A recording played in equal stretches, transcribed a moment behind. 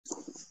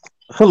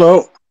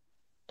Hello.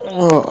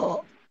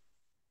 Oh.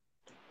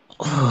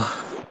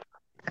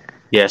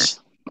 Yes.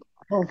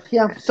 Oh,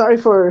 yeah. Sorry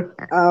for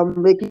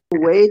making you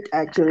wait.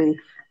 Actually,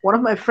 one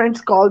of my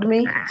friends called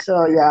me,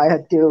 so yeah, I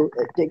had to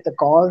take the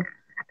call.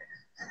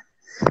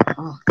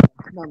 Oh,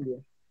 come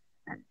dear.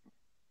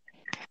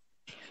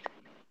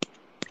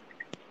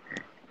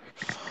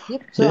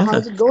 Yep. So Yeah.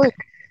 how's it going?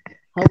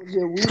 How was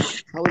your week?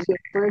 How was your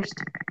first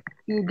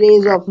few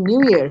days of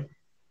New Year?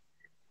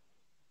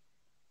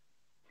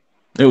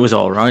 It was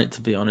all right,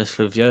 to be honest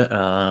with you.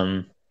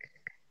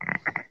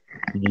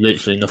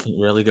 Literally nothing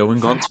really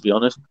going on, to be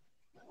honest.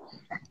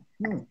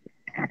 Hmm,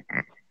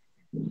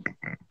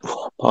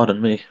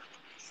 Pardon me.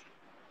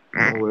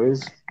 no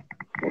worries.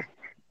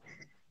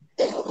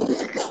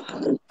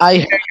 I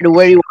heard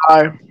where you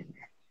are.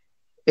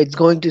 It's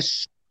going to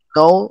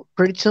snow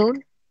pretty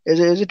soon.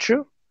 Is it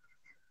true?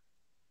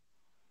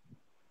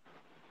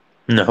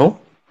 No,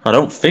 I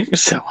don't think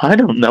so. I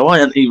don't know. I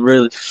ain't even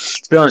really.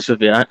 To be honest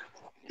with you,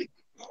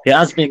 it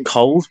has been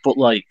cold, but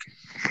like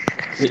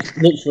it's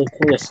literally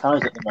clear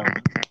skies at the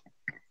moment.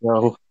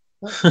 So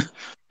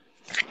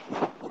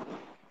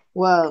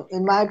Well,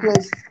 in my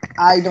place,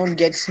 I don't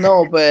get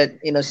snow, but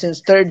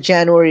since 3rd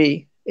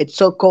January, it's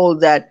so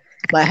cold that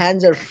my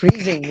hands are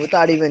freezing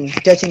without even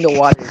touching the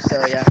water.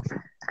 So yeah,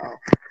 oh,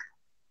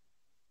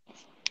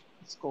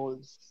 it's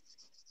cold.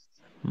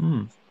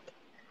 hmm.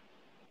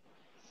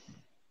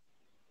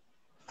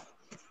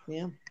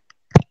 Yeah.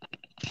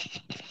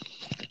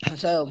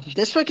 So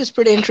this week is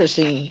pretty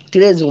interesting.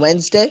 Today's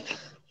Wednesday.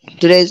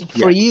 Today's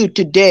for Yeah. you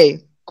today.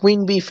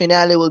 Queen Bee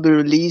finale will be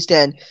released,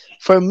 and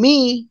for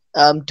me,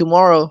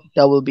 tomorrow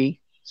that will be.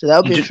 So that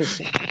will be Do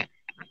interesting.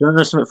 you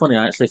know something funny?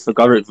 I actually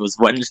forgot it was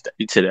Wednesday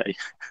today.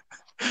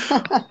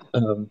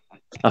 Um,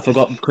 I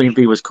forgot Queen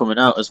Bee was coming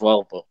out as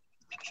well. But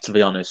to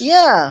be honest,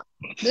 Yeah,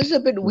 this is a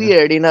bit yeah.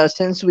 weird,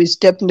 since we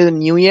stepped into the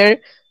new year.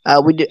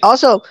 We did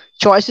also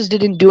choices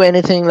didn't do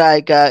anything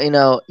like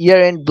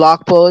year-end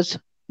blog posts.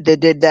 They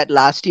did that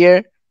last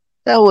year.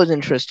 That was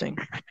interesting.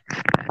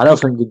 I don't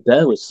think you'd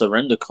dare with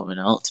Surrender coming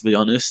out. To be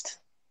honest.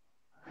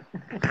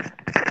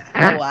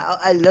 Oh wow!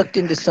 I looked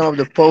into some of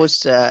the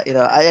posts.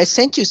 I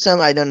sent you some.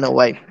 I don't know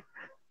why.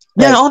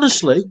 Yeah, Like,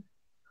 honestly,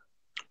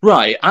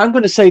 right. I'm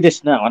going to say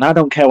this now, and I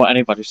don't care what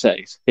anybody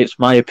says. It's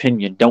my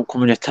opinion. Don't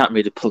come and attack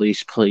me, the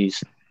police,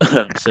 please.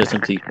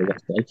 Certain people,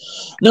 let's say.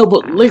 No,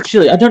 but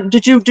literally, I don't.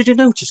 Did you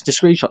notice the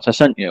screenshots I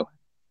sent you?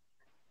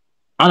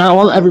 And I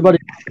want um, everybody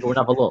to go and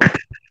have a look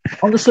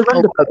on the oh,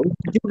 surrender post.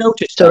 Did you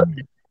notice so that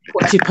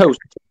 20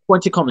 posts,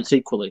 20 comments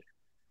equally?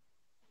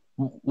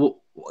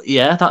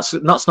 Yeah, that's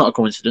not a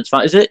coincidence,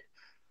 that is it?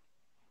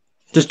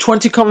 There's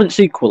 20 comments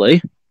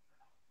equally,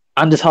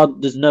 and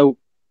there's no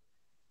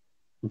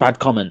bad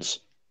comments.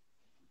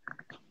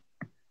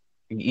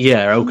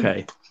 Yeah,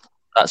 okay.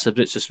 That's a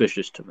bit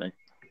suspicious to me.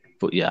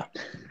 But yeah.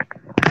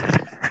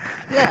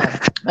 yeah,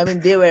 I mean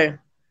they were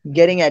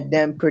getting at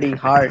them pretty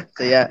hard.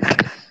 So yeah,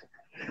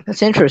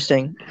 that's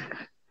interesting.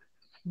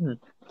 Hmm.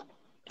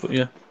 But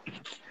yeah.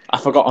 I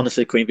forgot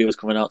honestly Queen Bee was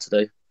coming out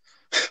today.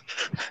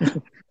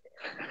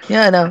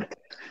 Yeah, I know.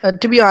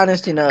 To be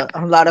honest, a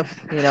lot of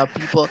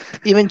people,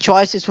 even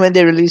choices when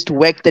they released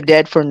Wake the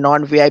Dead for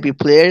non VIP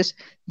players,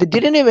 they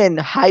didn't even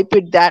hype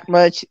it that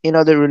much.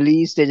 The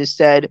release they just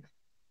said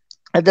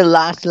at the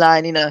last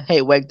line,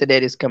 hey, Wake the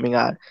Dead is coming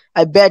out.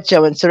 I bet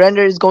you when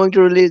Surrender is going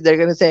to release, they're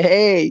gonna say,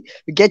 hey,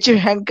 get your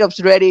handcuffs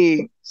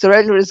ready.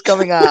 Surrender is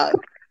coming out.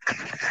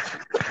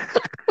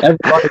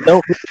 Everybody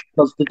don't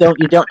because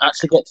you don't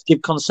actually get to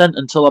give consent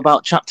until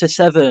about chapter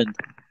 7.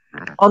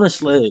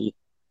 Honestly.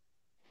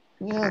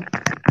 Yeah.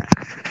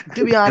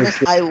 To be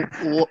honest,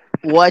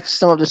 watched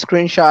some of the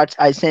screenshots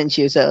I sent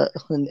you. So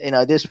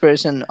this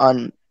person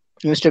on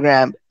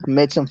Instagram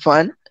made some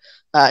fun.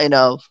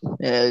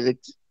 Like,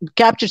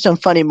 captured some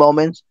funny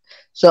moments.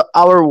 So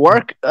our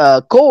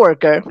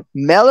co-worker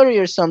Mallory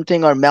or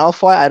something, or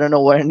Malfoy, I don't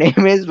know what her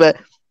name is, but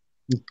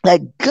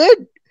like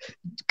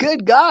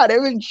good God, I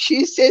mean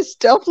she says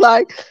stuff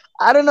like,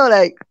 I don't know,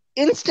 like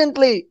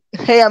instantly,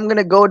 hey, I'm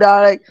gonna go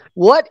down. Like,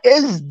 what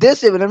is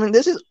this even? I mean,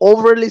 this is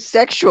overly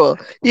sexual.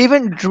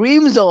 Even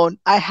Dream Zone,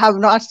 I have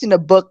not seen a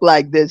book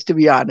like this, to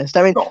be honest.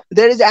 I mean,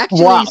 there is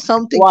actually Wow.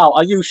 something. Wow,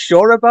 are you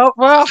sure about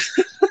that?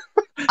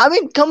 I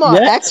mean, come on,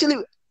 Yes?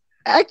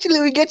 actually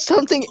we get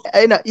something,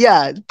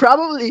 yeah,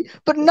 probably,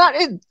 but not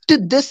to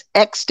this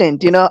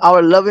extent.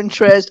 Our love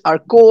interest, our Oh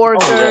yeah.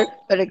 co-worker,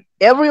 like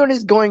everyone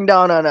is going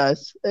down on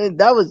us.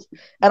 That was,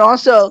 and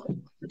also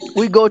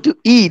we go to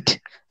eat.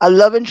 Our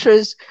love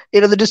interest,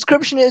 the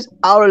description is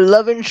our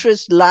love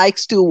interest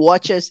likes to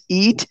watch us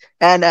eat,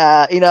 and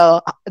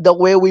the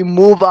way we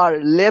move our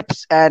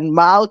lips and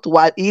mouth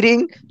while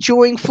eating,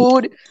 chewing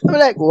food. I'm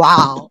like,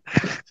 wow.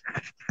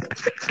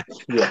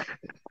 Yeah.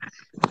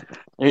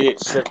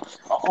 It's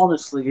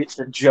honestly, it's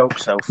a joke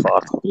so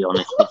far. To be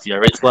honest with you,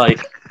 it's like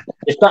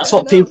if that's I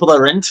what know. people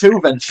are into,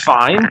 then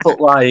fine. But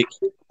like,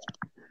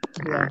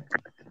 Yeah,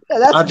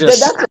 yeah, I just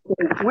that's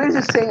okay. We're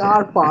just saying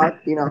our part.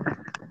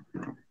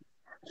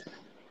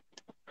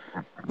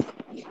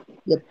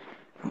 Yep.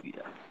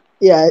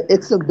 Yeah,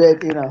 it's a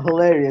bit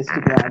hilarious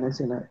to be honest.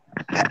 And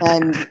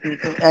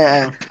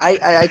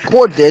I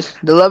quote this: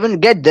 the love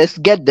and get this,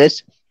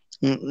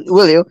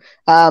 will you?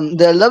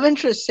 The love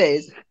interest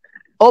says,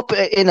 our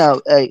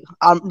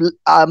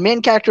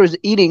main character is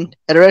eating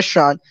at a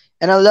restaurant,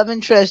 and our love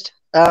interest,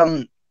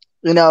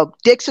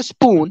 takes a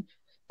spoon,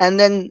 and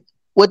then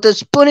with the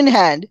spoon in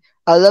hand,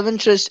 our love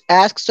interest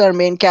asks our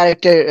main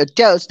character,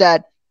 tells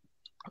that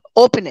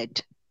open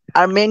it.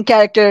 Our main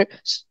character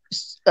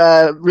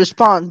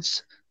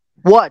responds,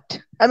 "What?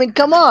 I mean,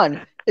 come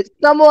on! If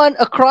someone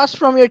across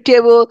from your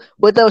table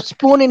with a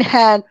spoon in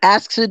hand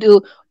asks you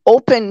to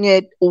open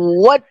it,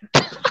 what?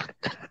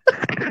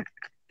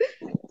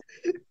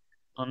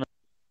 I know,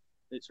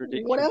 it's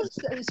What else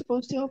ridiculous. are you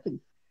supposed to open?"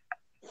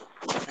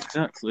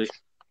 Exactly.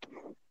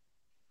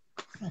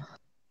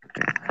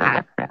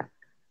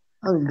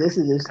 I mean, this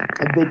is just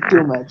a bit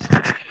too much.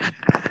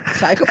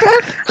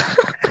 Psychopath?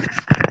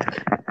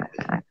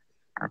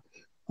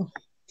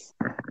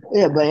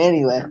 Yeah, but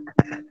anyway,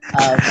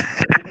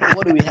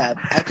 what do we have?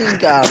 I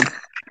think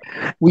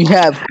we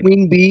have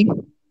Queen Bee.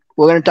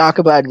 We're going to talk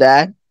about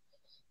that.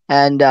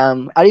 And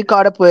are you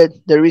caught up with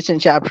the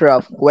recent chapter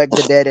of Wake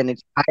the Dead and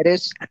its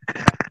itis?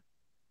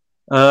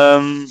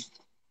 Um,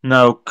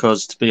 no,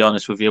 because to be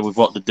honest with you, with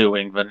what they're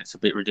doing, then it's a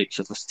bit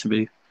ridiculous to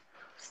me.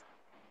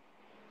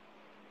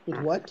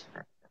 With what?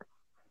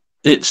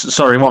 It's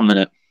sorry, 1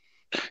 minute.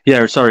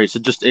 Yeah, sorry. It's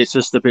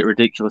just a bit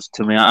ridiculous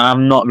to me.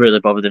 I'm not really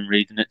bothered in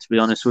reading it, to be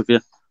honest with you.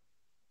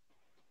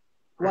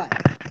 Why?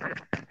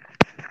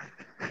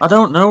 I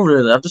don't know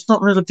really. I've just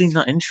not really been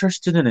that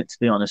interested in it, to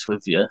be honest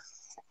with you.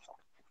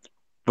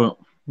 But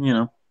you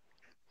know,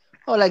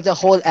 Oh, like the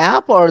whole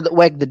app or the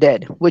Wake the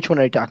Dead? Which one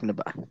are you talking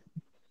about?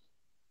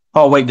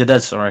 oh wait, the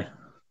dead. Sorry.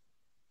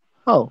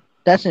 Oh,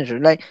 that's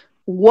interesting. Like,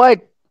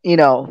 what,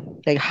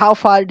 like how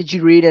far did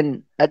you read,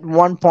 and at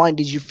one point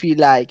did you feel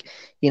like,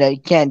 you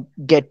can't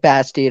get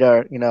past it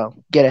or,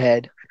 get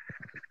ahead?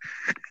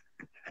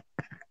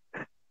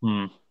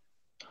 Hmm.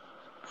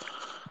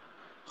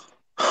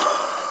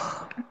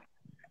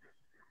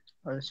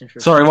 Oh, that's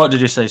interesting. Sorry, what did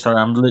you say? Sorry,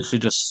 I'm literally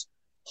just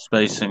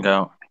spacing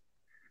out.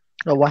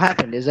 Oh, what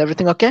happened? Is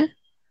everything okay?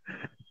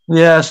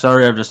 Yeah,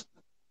 sorry, I'm just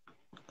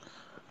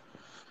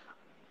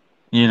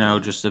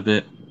just a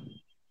bit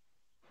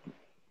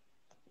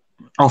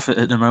off it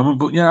at the moment.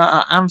 But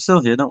yeah, I'm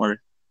still here. Don't worry.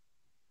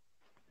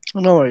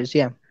 No worries.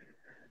 Yeah.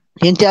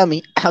 You can tell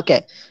me.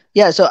 Okay.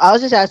 Yeah. So I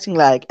was just asking,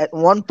 like, at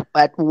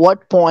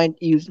what point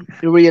you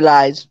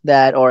realized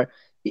that, or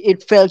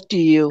it felt to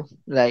you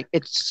like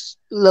it's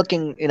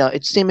looking,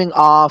 it's seeming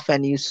off,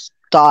 and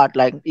thought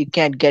like you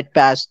can't get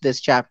past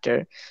this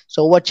chapter.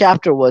 So what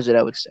chapter was it?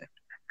 I would say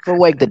for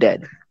Wake the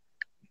Dead.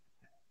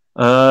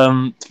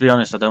 To be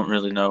honest, I don't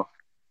really know.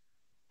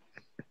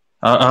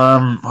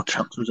 What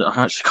chapter was it?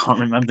 I actually can't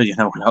remember.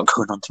 Without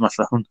going onto my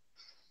phone,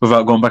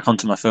 without going back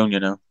onto my phone.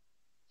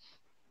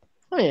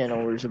 Oh yeah,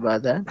 no worries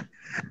about that.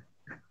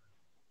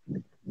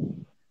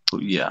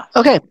 But yeah.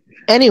 Okay.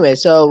 Anyway,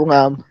 so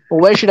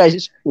where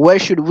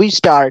should we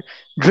start?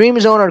 Dream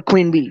Zone or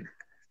Queen Bee?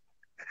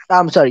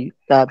 I'm sorry.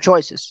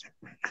 Choices.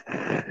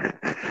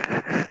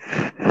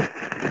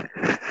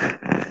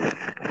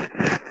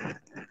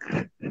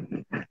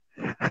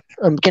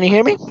 Can you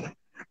hear me?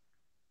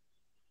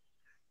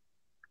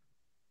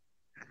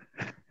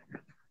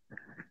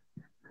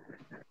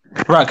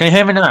 Right, can you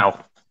hear me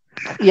now?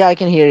 Yeah, I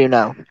can hear you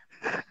now.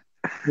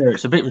 Yeah,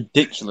 it's a bit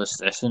ridiculous,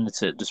 this,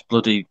 isn't it? This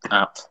bloody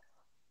app.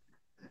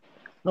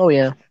 Oh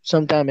yeah,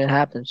 sometime it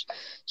happens.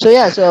 So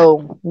yeah,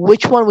 so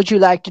which one would you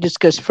like to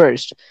discuss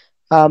first?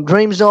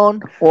 Dream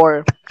Zone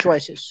or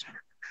Choices?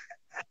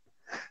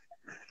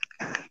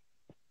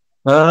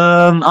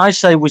 I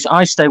say we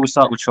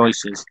start with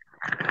choices.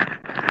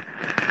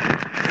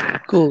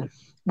 Cool.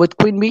 With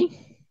Queen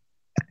Bee?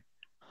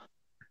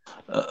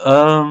 Uh,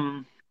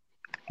 Um,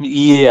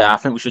 yeah, I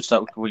think we should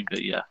start with Queen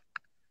Bee. Yeah.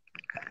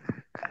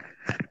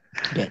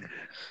 Okay.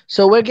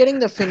 So we're getting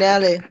the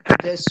finale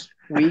this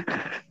week,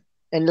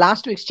 and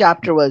last week's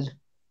chapter was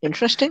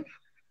interesting,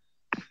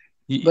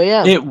 but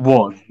yeah, It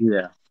was.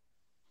 Yeah.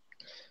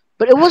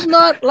 but it was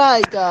not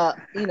like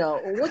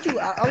what you.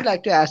 I would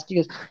like to ask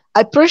you is,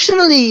 I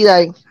personally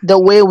like the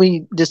way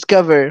we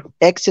discover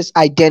X's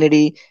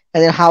identity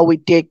and then how we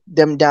take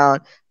them down.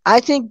 I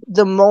think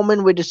the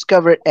moment we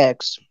discovered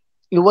X,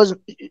 it was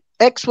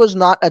X was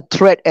not a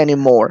threat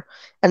anymore.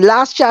 And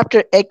last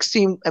chapter, X,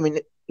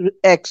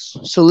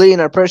 Celine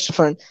or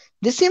Persephone,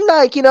 they seem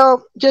like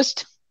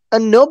just a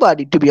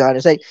nobody, to be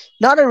honest, like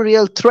not a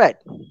real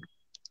threat.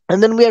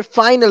 And then we are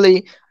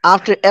finally,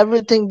 after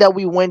everything that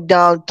we went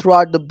down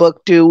throughout the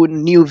book, to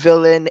new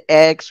villain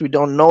X. We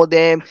don't know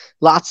them.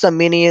 Lots of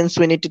minions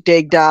we need to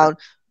take down.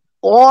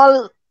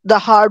 All the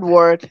hard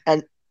work,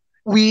 and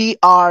we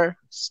are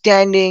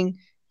standing.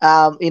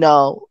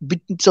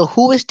 So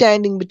who is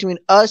standing between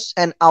us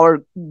and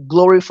our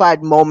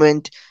glorified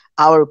moment,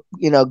 our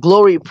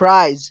glory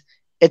prize?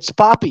 It's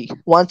Poppy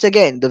once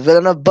again, the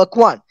villain of book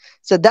one.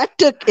 So that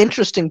took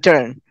interesting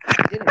turn,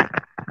 didn't it?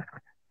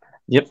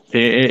 Yep.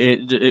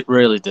 It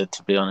really did,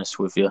 to be honest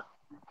with you.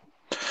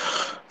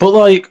 But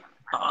like,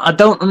 I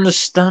don't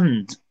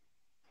understand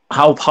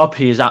how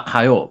Poppy is that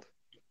high up.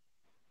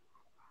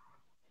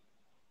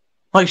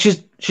 Like she's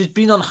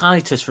been on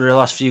hiatus for the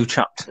last few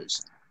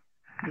chapters.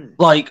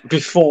 Like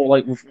before,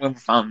 like when we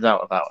found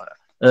out about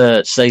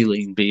her,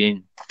 Saline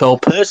being, well,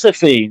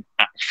 Persephone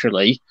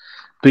actually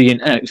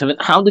being X. I mean,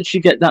 how did she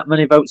get that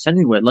many votes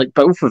anyway? Like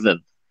both of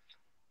them,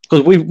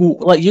 because we,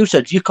 like you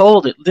said, you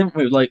called it, didn't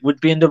we? Like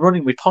we'd be in the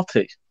running with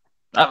Poppy.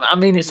 I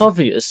mean, it's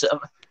obvious.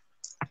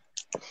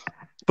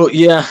 But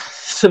yeah,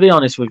 to be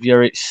honest with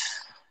you,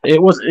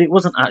 it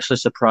wasn't actually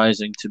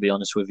surprising, to be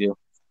honest with you.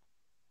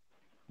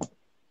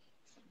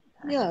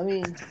 Yeah, I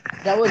mean,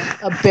 that was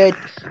a bit.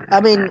 I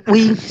mean,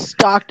 we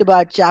talked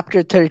about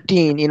chapter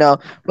 13,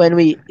 when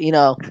the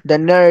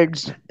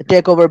nerds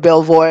take over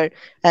Belvoir,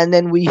 and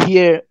then we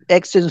hear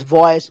X's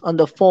voice on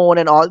the phone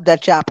and all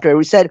that chapter.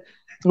 We said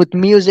with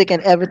music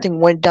and everything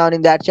went down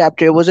in that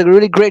chapter. It was a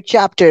really great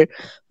chapter,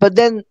 but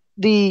then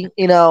the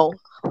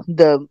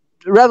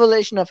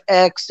revelation of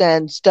X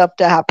and stuff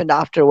that happened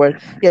afterward.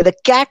 Yeah, the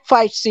cat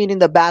fight scene in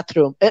the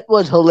bathroom. It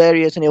was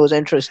hilarious and it was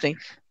interesting.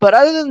 But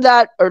other than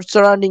that, or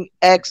surrounding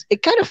X,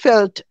 it kind of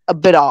felt a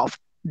bit off.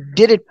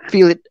 Did it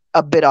feel it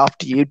a bit off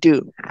to you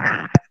too?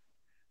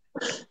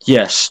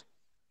 Yes.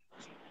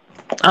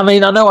 I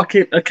mean, I know I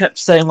kept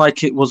saying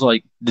like it was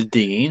like the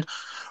Dean,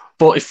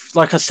 but if,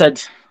 like I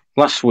said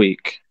last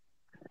week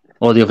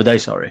or the other day,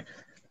 sorry,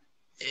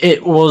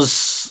 it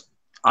was.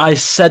 I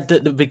said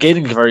that the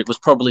beginning of it was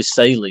probably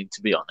Saline,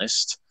 to be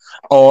honest,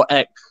 or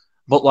X,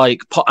 but like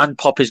and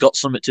Poppy's got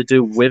something to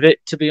do with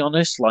it, to be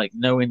honest, like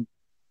knowing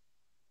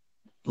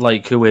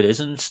like who it is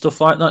and stuff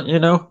like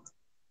that.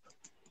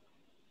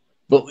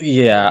 But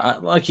yeah,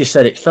 like you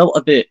said, it felt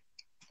a bit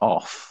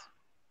off.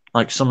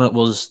 Like something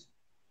was.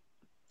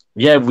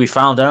 Yeah, we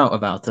found out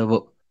about her,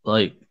 but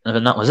like,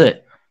 and that was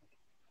it.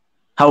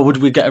 How would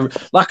we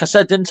get? Like I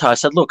said, didn't I? I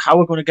said, look, how are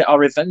we going to get our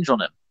revenge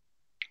on him?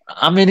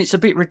 I mean, it's a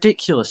bit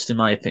ridiculous, in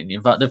my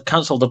opinion, that they've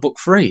cancelled the book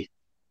 3.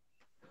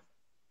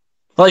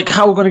 Like,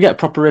 how are we going to get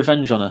proper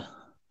revenge on her?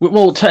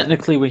 Well,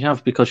 technically we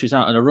have because she's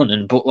out on a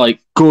running, but like,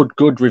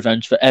 good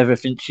revenge for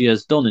everything she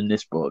has done in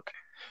this book.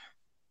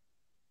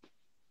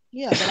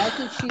 Yeah, but I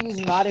think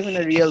she's not even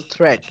a real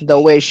threat the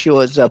way she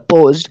was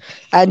posed.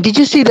 And did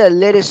you see the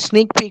latest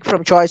sneak peek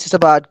from Choices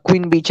about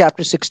Queen Bee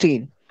chapter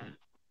 16?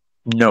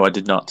 No, I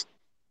did not.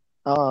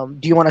 Do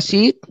you want to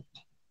see it?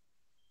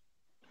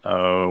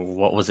 Oh,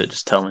 what was it?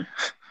 Just tell me.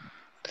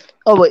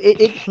 Oh, well,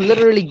 it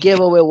literally gave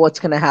away what's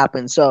going to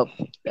happen. So,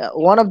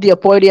 one of the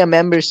Apoidia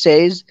members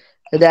says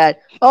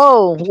that,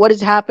 oh, what is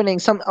happening?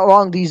 Some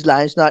along these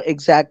lines, not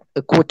exact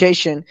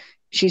quotation.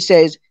 She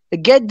says,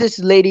 get this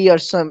lady or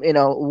some,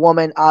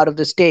 woman out of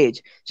the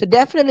stage. So,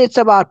 definitely it's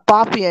about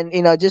Poppy.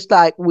 And, just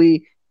like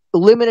we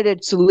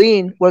eliminated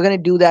Celine, we're going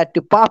to do that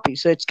to Poppy.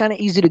 So, it's kind of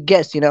easy to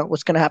guess,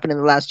 what's going to happen in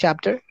the last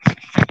chapter.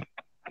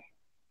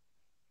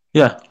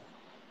 Yeah.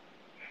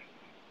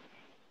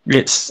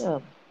 It's, yeah.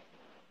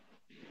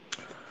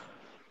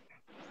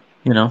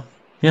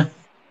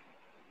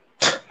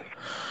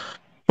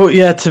 But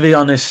yeah, to be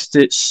honest,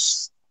 to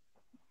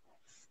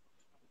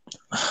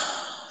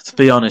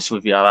be honest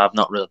with you, I've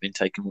not really been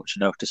taking much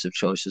notice of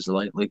Choices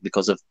lately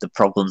because of the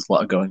problems that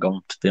are going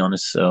on, to be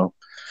honest. So,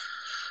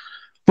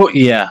 but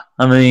yeah,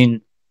 I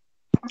mean,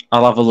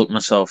 I'll have a look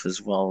myself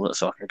as well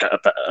so I can get a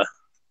better.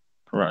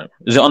 Right.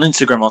 Is it on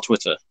Instagram or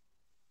Twitter?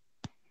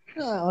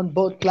 On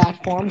both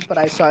platforms, but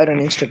I saw it on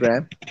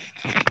Instagram.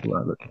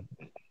 Right.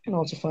 You can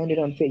also find it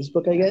on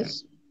Facebook, I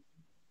guess.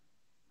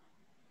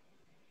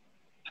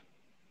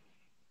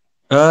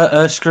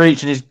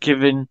 Screech and he's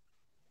giving.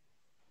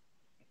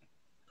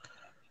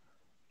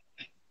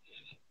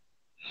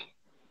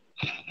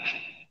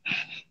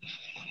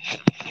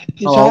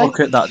 Look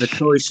at that. The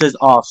Choices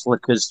are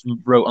Slickers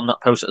wrote on that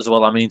post as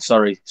well. I mean,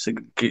 sorry. Say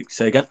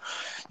again.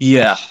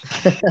 Yeah.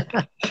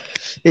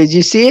 Did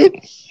you see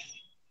it?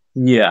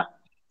 Yeah.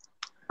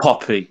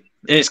 Poppy.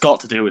 It's got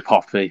to do with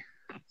Poppy.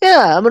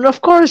 Yeah, I mean,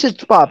 of course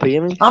it's Poppy. I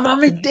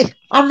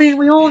mean,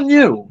 we all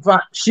knew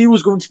that she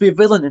was going to be a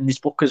villain in this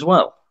book as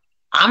well.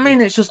 I mean,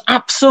 it's just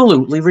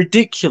absolutely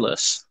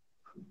ridiculous.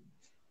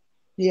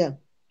 Yeah.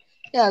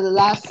 Yeah, the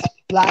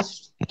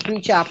last 3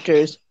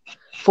 chapters,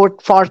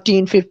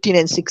 14, 15,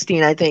 and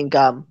 16, I think,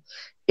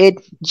 it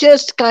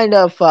just kind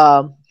of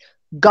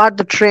got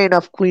the train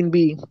of Queen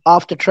Bee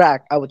off the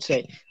track, I would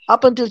say.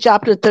 Up until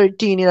chapter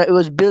 13, it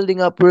was building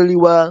up really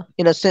well,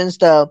 since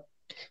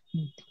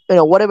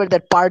whatever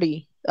that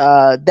party,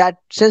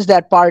 since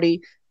that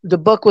party, the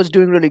book was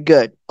doing really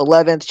good.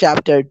 11th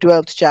chapter,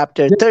 12th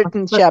chapter,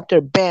 13th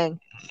chapter,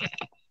 bang.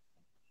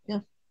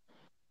 Yeah.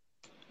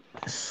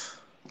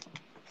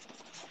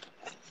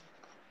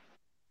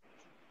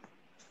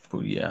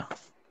 But yeah.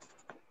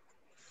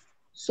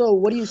 So,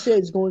 what do you say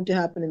is going to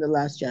happen in the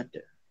last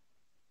chapter?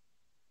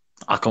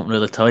 I can't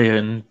really tell you,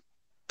 and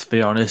to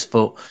be honest,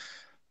 but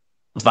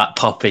that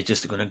Poppy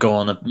just going to go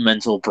on a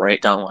mental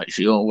breakdown like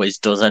she always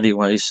does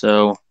anyway.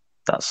 So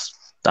that's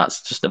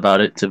just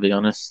about it, to be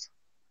honest.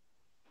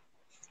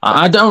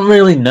 I don't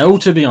really know,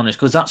 to be honest,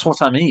 because that's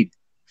what I mean.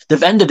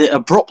 They've ended it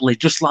abruptly,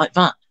 just like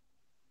that.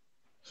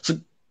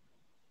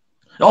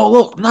 Oh,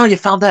 look, now you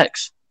found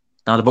X.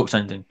 Now the book's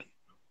ending.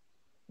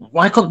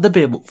 Why couldn't there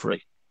be a book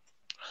 3?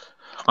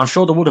 I'm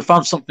sure they would have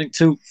found something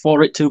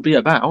for it to be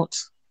about.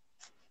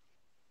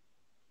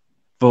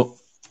 But,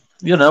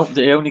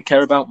 they only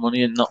care about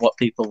money and not what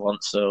people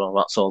want. So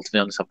that's all, to be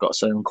honest, I've got to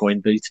say on Queen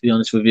Bee, to be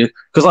honest with you.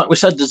 Because like we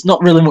said, there's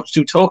not really much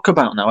to talk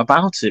about now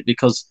about it.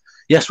 Because,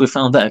 yes, we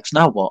found X.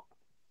 Now what?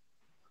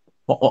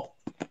 What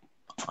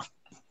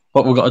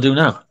we've got to do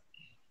now?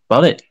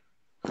 About it?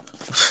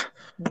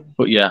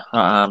 But yeah,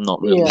 I'm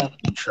not really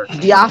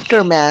interested. The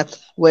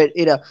aftermath, where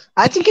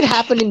I think it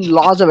happened in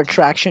Laws of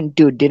Attraction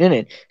too, didn't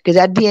it? Because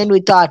at the end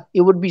we thought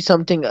it would be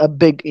something a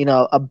big,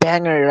 a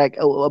banger, like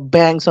a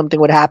bang, something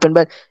would happen.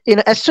 But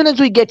as soon as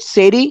we get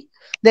Sadie,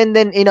 then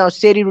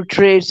Sadie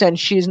retreats and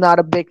she's not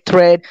a big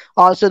threat.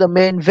 Also, the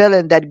main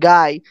villain, that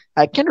guy,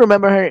 I can't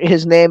remember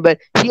his name, but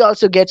he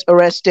also gets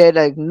arrested.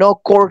 Like no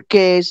court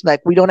case,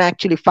 like we don't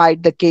actually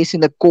fight the case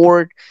in the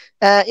court.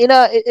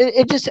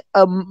 It just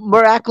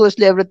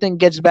miraculously everything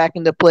gets back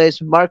into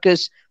place.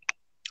 Marcus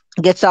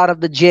gets out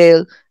of the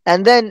jail,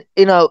 and then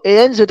it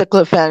ends with a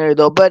cliffhanger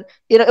though. But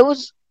it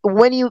was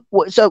when you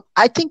so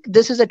I think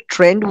this is a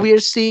trend we're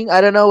seeing.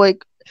 I don't know,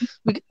 like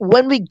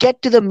when we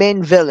get to the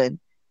main villain,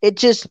 it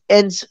just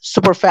ends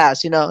super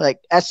fast.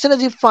 Like as soon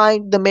as you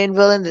find the main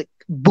villain, like,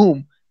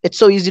 boom, it's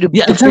so easy to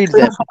defeat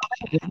them.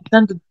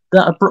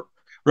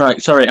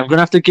 Right, sorry, I'm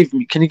gonna have to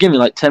can you give me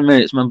like 10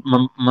 minutes? My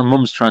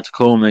mum's trying to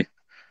call me.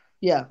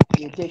 Yeah,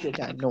 you take your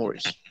time, no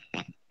worries.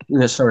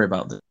 Yeah, sorry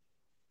about that.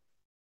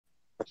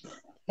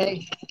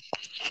 Hey.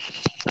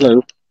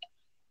 Hello.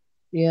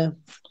 Yeah.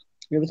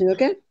 Everything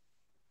okay?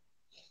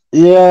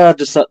 Yeah, I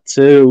just had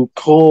to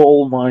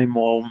call my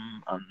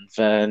mum, and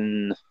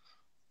then,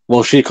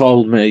 well, she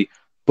called me,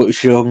 but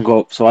she hung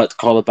up, so I had to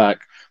call her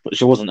back, but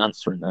she wasn't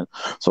answering then,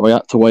 so I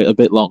had to wait a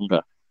bit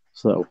longer.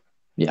 So,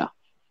 yeah,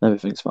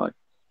 everything's fine.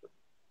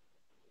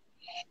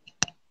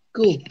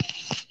 Cool.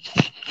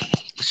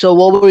 So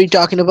what were we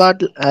talking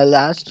about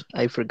last?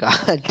 I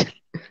forgot.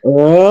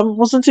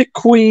 Wasn't it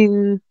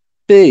Queen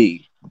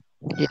Bee?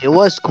 It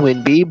was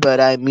Queen Bee,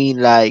 but I mean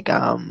like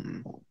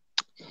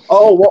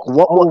Oh,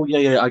 what? Oh,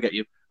 yeah, I get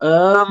you.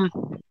 I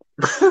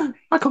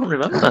can't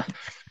remember.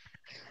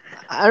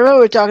 I remember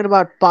we're talking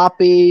about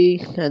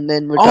Poppy, and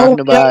then we're talking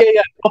about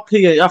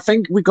Poppy. I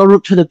think we got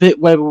up to the bit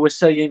where we were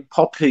saying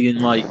Poppy and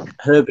like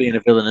her being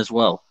a villain as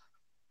well.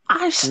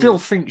 I still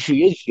think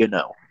she is,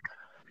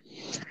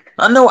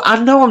 I know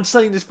I'm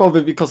saying this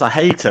probably because I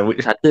hate her,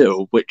 which I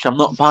do, which I'm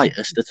not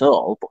biased at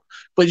all.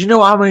 But you know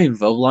what I mean,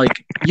 though?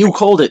 Like, you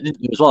called it,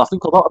 didn't you, as well? I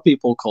think a lot of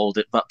people called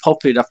it, but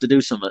Poppy'd have to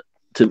do something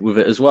with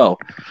it as well.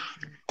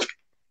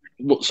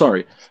 But,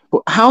 sorry.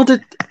 But how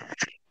did...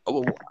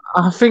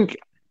 I think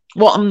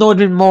what annoyed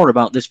me more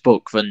about this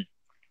book than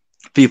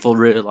people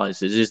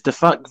realise is the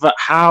fact that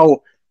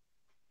how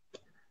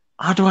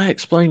do I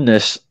explain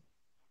this?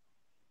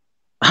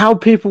 How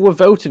people were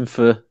voting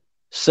for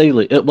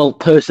Saline,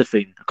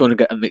 Persephone. I'm going to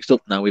get them mixed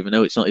up now, even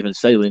though it's not even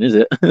Saline, is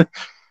it?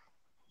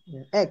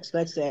 X,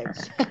 let's say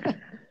X.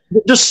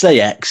 Just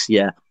say X,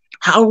 yeah.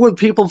 How were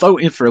people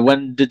voting for her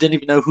when they didn't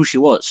even know who she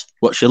was,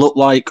 what she looked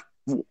like,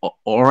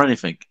 or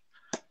anything?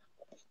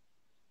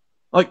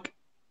 Like,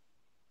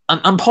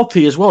 and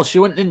Poppy as well. She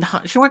went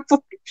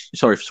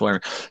sorry for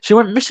swearing. She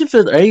went missing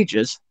for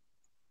ages.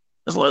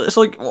 It's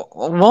like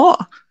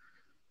what?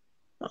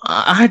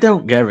 I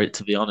don't get it,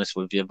 to be honest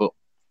with you, but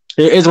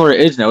it is what it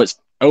is now. It's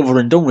over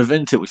and done with,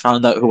 isn't it? We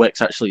found out who X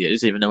actually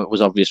is, even though it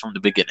was obvious from the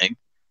beginning.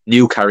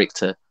 New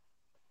character.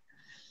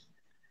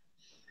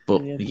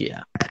 But,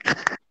 yeah.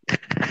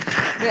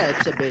 Yeah,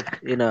 it's a bit,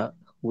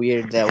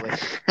 weird that way.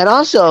 And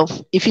also,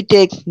 if you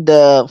take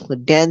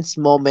the dance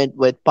moment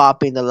with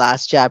Poppy in the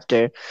last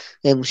chapter,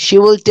 she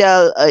will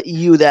tell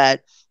you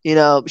that,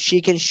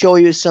 she can show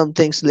you some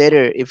things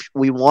later if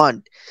we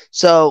want.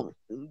 So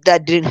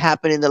that didn't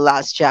happen in the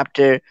last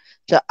chapter.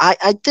 So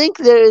I think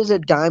there is a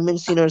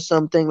diamond scene or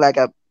something, like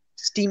a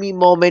steamy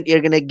moment you're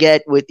gonna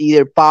get with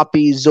either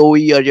Poppy,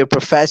 Zoe, or your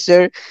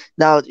professor.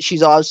 Now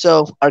she's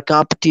also our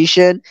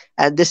competition,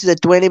 and this is a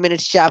 20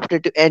 minutes chapter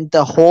to end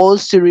the whole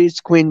series,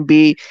 Queen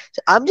Bee.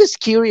 So I'm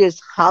just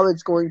curious how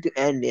it's going to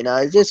end.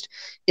 It's just,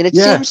 it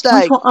seems like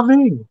that's what I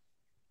mean.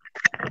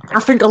 I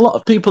think a lot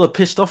of people are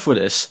pissed off with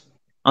this.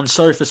 I'm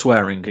sorry for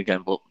swearing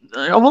again, but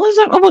I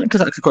want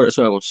because actually quite a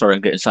swear. I'm sorry,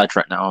 I'm getting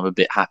sidetracked now. I'm a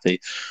bit happy,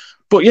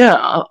 but yeah,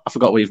 I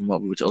forgot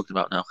what we were talking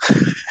about now.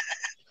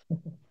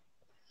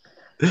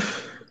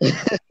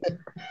 that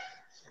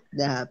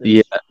happens.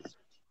 Yeah.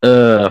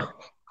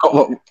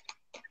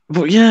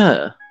 But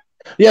yeah.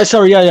 Yeah.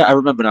 Sorry. Yeah. I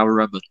remember now.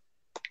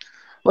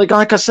 Like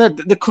I said,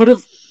 they could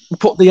have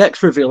put the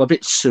X reveal a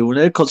bit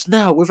sooner, because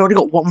now we've only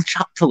got one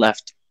chapter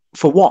left.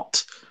 For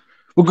what?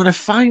 We're going to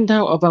find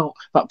out about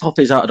that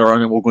Poppy's out of door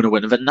and then we're going to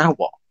win. And then now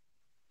what?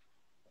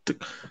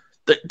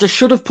 They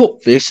should have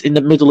put this in the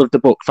middle of the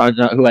book,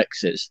 finding out who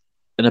X is,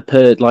 and a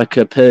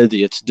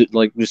Perdia to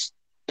do, just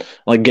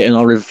getting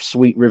our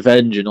sweet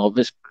revenge and all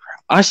this.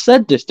 I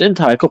said this, didn't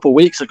I, a couple of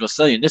weeks ago,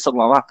 saying this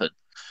will happen.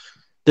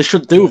 They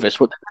should do this,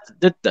 but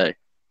did they?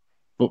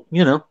 But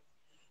it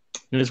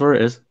is what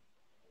it is.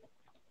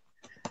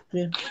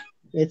 Yeah.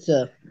 It's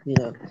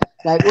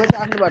like we're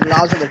talking about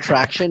laws of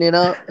attraction,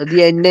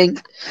 the ending.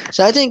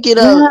 So I think,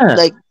 Yeah.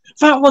 like,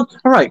 That one.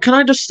 All right. Can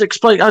I just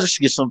explain? I'll just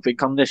give something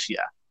on this.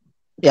 Yeah.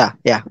 yeah,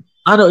 yeah.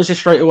 I noticed this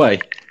straight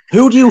away.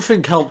 Who do you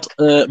think helped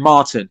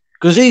Martin?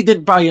 Because he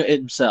didn't buy it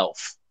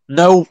himself.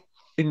 No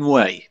in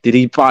way did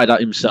he buy that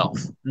himself.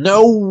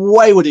 No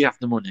way would he have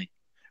the money.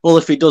 Well,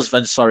 if he does,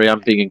 then sorry, I'm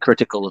being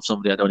critical of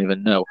somebody I don't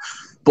even know.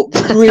 But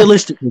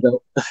realistically,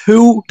 though,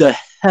 who the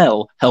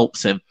hell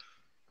helps him?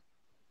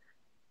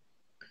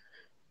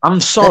 I'm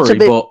That's a sorry,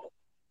 big but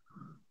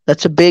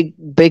that's a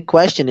big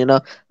question,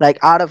 like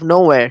out of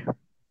nowhere.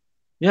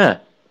 yeah,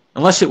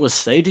 unless it was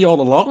Sadie all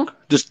along,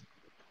 just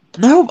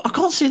no, I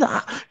can't see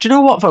that. Do you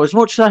know what? Though, as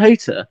much as I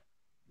hate her,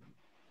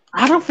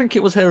 I don't think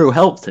it was her who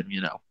helped him.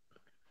 You know,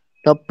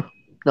 Nope.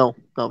 No,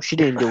 no, she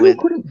didn't do who it.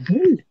 could it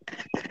be?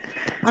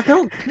 I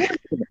don't think.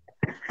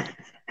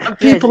 And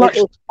Yeah, people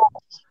actually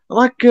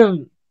like.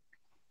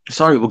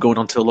 Sorry, we're going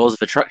on to laws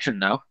of attraction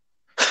now.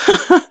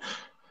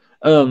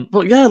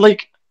 But yeah,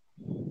 like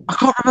I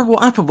can't remember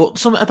what happened, but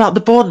something about the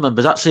board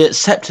members actually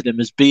accepted him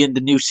as being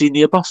the new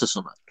senior boss or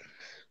something,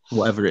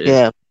 whatever it is.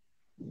 yeah,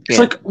 It's yeah.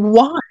 like,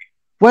 why?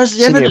 Where's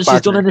the Senior evidence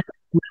he's done partner.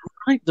 anything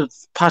right the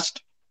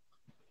past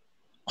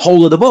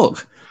whole of the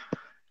book?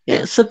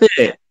 Yeah. It's a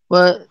bit.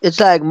 Well, it's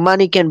like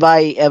money can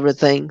buy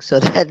everything, so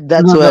that's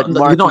No, no, what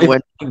no, you're not Martin even.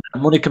 went.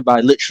 Money can buy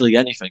literally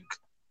anything.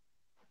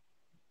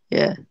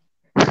 Yeah.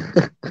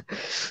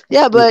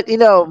 Yeah, but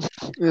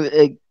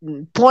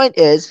point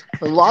is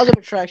the laws of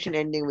attraction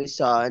ending we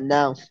saw, and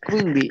now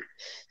Queen Bee.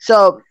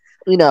 So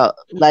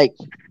like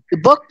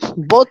both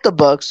the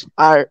books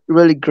are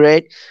really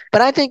great,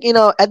 but I think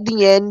at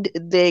the end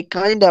they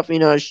kind of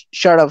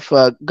sort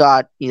of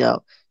got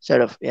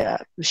sort of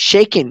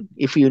shaken,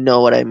 if you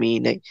know what I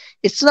mean. Like,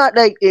 it's not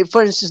like,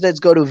 for instance,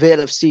 let's go to Veil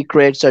of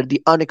Secrets or The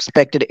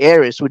Unexpected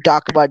Heiress. We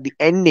talk about the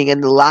ending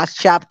and the last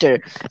chapter.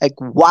 Like,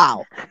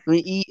 wow, I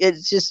mean,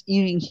 it's just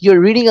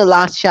you're reading a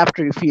last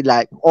chapter, you feel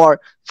like.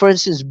 Or for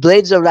instance,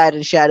 Blades of Light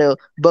and Shadow,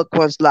 book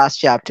one's last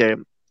chapter,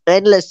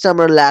 Endless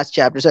Summer last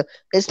chapter. So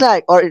it's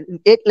like, or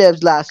It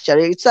Lives last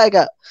chapter. It's like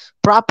a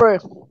proper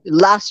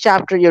last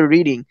chapter you're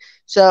reading.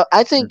 So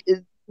I think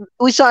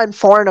we saw in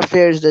Foreign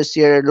Affairs this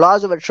year,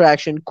 Laws of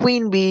Attraction,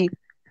 Queen Bee.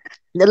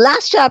 The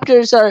last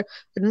chapters are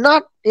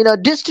not,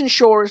 Distant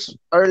Shores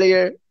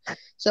earlier.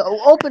 So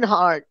Open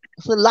Heart.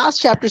 The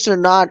last chapters are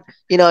not,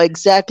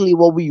 exactly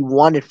what we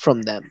wanted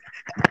from them.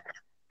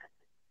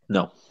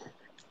 No,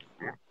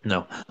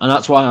 no, and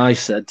that's why I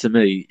said to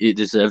me it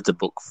deserved a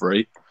book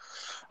free.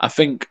 I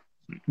think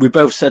we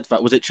both said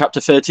that. Was it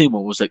chapter 13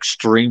 one was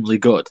extremely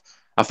good?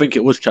 I think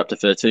it was chapter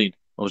 13.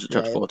 Or was it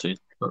chapter Yeah, 14? I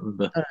don't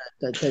remember.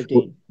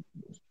 13.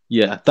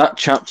 Yeah, that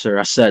chapter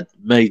I said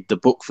made the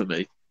book for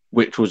me,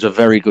 which was a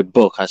very good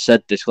book. I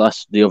said this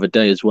the other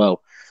day as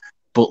well.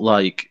 But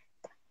like,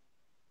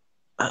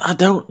 I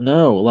don't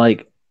know.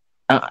 Like,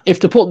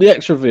 if to put the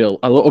X reveal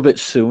a little bit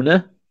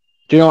sooner,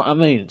 do you know what I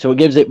mean? So it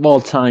gives it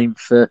more time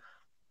for.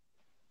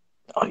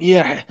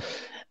 Yeah,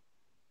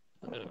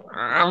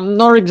 I'm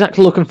not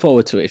exactly looking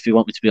forward to it. If you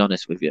want me to be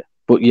honest with you,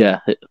 but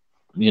yeah,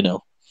 you know.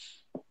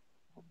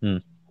 Hmm.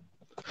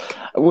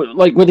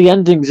 Like with the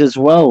endings as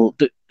well,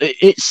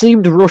 it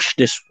seemed rushed.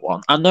 This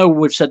one, I know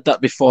we've said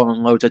that before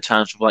on loads of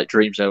times with like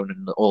Dream Zone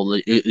and all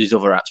these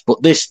other apps,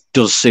 but this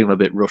does seem a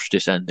bit rushed.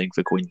 This ending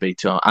for Queen Bee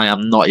 2. I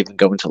am not even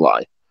going to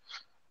lie.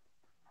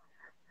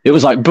 It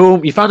was like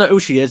boom, you found out who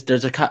she is.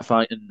 There's a cat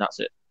fight, and that's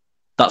it.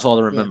 That's all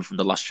I Yeah. remember from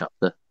the last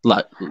chapter.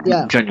 Like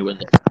Yeah.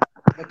 genuinely.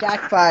 The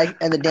cat fight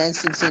and the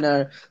dancing scene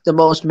are the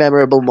most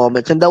memorable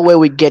moments, and the way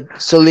we get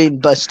Celine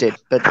busted.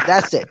 But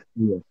that's it.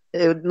 Yeah.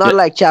 Not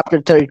like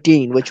chapter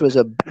 13, which was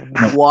a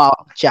No. wow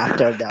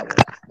chapter.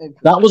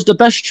 That was the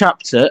best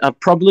chapter I've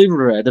probably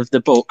read of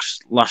the books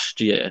last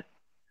year.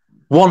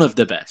 One of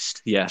the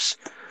best, yes.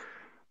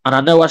 And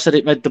I know I said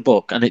it made the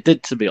book, and it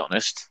did, to be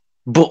honest.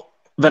 But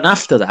then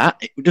after that,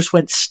 it just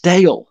went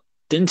stale,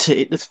 didn't it?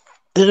 It just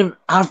didn't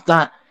have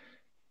that.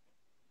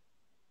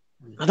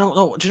 I don't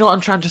know. Do you know what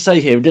I'm trying to say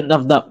here? It didn't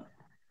have that.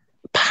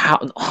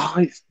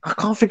 I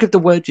can't think of the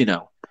word. It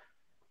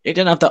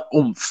didn't have that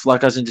oomph,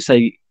 like as in to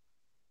say,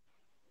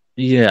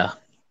 yeah.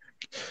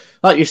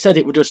 Like you said,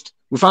 it would just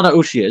we found out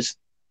who she is,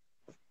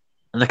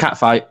 and the cat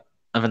fight,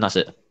 and then that's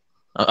it.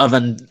 And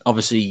then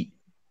obviously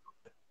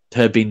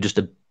her being just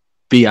a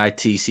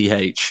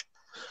bitch,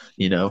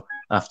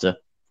 after.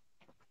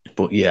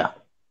 But yeah,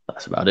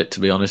 that's about it. To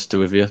be honest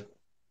with you,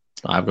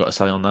 I've got to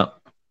say on that.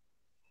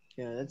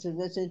 Yeah, that's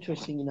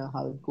interesting.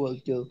 How it's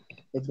going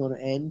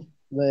to end.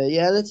 But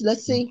yeah,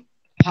 let's see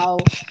how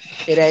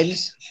it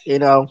ends.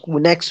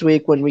 Next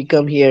week when we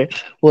come here,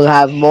 we'll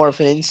have more of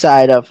an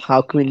insight of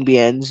how Queen Bee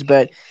ends.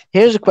 But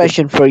here's a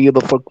question for you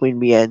before Queen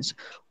Bee ends.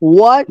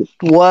 What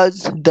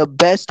was the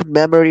best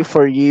memory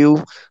for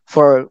you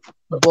for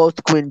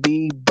both Queen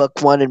Bee Book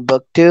One and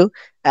Book Two?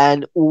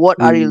 And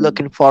what are you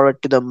looking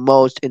forward to the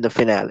most in the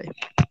finale?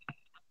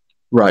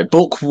 Right,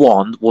 book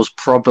one was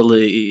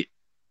probably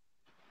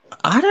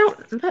I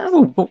don't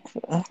know. Book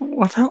I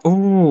don't.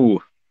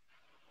 Ooh.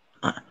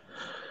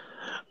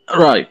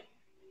 Right.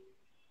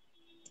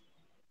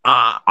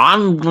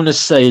 I'm going to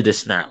say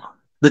this now.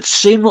 The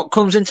scene what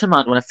comes into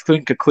mind when I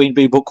think of Queen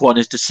Bee Book 1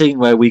 is the scene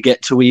where we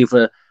get to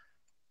either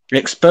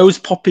expose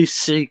Poppy's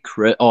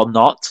secret or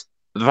not.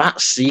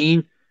 That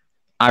scene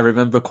I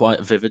remember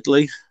quite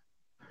vividly.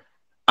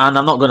 And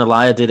I'm not going to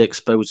lie, I did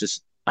expose this.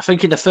 I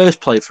think in the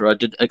first playthrough I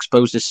did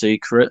expose the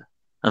secret,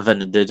 and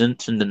then I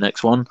didn't in the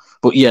next one.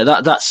 But yeah,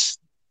 that's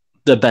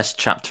the best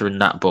chapter in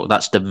that book.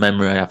 That's the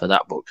memory I have of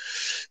that book.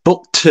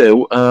 Book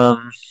 2,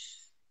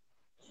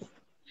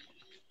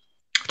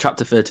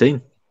 chapter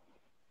 13.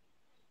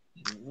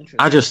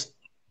 I just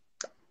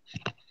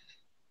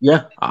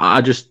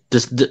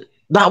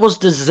that was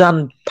the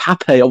Zan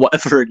Pape or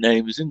whatever her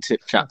name is, isn't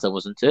it? Chapter,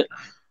 wasn't it?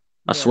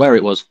 I swear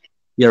it was.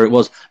 Yeah, it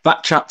was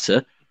that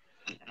chapter,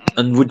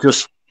 and we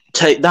just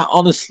take that.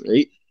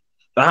 Honestly,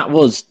 that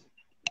was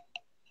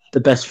the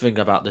best thing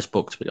about this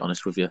book, to be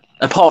honest with you.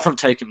 Apart from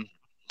taking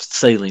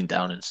sailing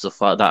down and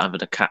stuff like that,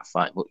 having a cat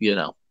fight, but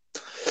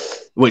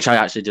which I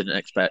actually didn't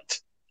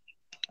expect.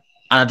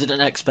 And I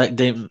didn't expect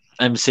the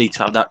MC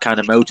to have that kind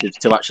of motive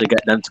to actually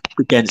get them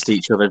against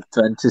each other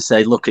and to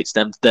say, look, it's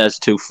them, there's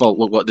two fault,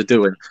 look what they're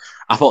doing.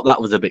 I thought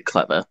that was a bit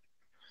clever.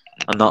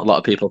 And not a lot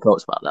of people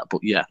thought about that,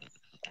 but yeah.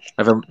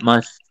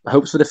 My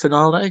hopes for the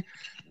finale,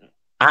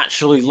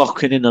 actually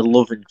locking in a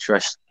love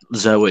interest,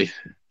 Zoe.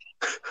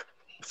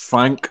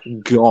 Thank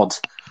God.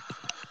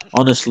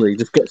 Honestly,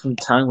 just get some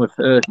time with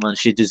her, man.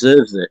 She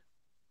deserves it.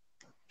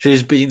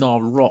 She's been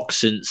on rock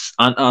since...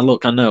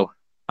 Look, I know.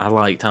 I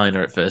liked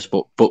Ina at first,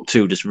 but book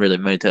 2 just really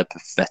made her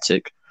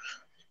pathetic.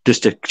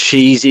 Just a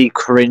cheesy,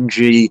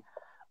 cringy,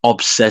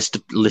 obsessed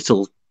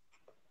little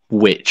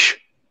witch.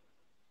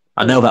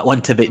 I know that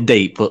went a bit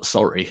deep, but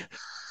sorry.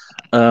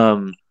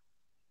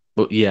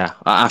 But yeah,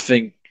 I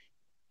think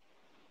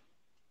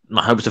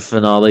my hopes of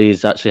finale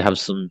is actually have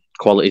some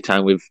quality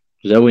time with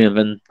Zoe and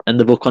then end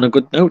the book on a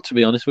good note, to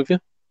be honest with you.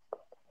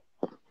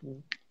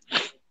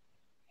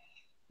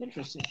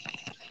 Interesting.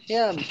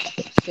 Yeah,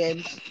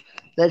 same.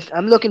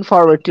 I'm looking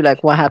forward to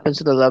what happens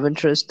to the love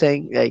interest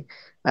thing.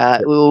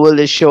 Will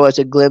this show us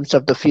a glimpse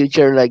of the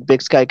future, like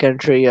Big Sky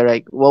Country, or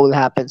what will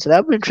happen? So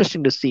that'll be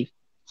interesting to see.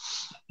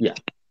 Yeah,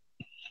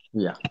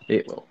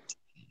 it will.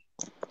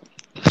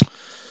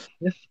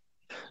 Yeah.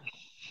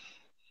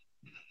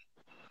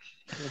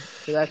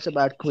 So that's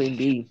about Queen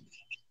Bee.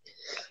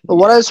 But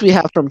what else we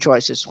have from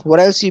choices? What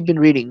else you've been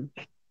reading?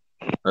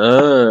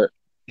 I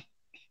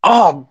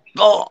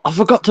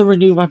forgot to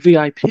renew my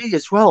VIP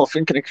as well.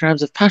 Thinking of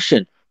Crimes of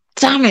Passion.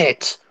 Damn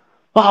it!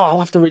 Oh, I'll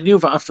have to renew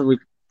that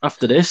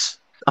after this.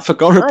 I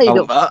forgot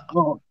about that.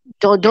 Oh.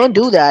 Don't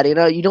do that.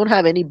 You don't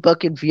have any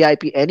book in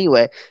VIP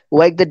anyway.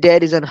 Wake the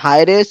Dead is on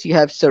hiatus. You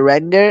have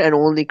Surrender and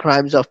only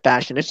Crimes of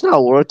Passion. It's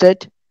not worth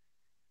it.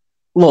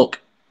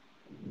 Look,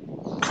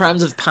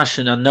 Crimes of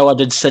Passion. I know I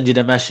did send you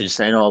the message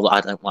saying, "Oh,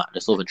 I don't like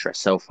this love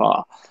interest so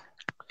far."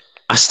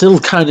 I still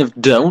kind of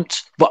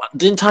don't. But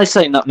didn't I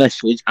say in that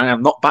message? I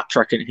am not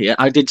backtracking here.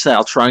 I did say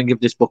I'll try and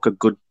give this book a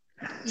good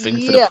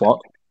thing for the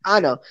plot. I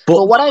know,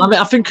 but what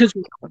I think I'm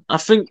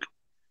actually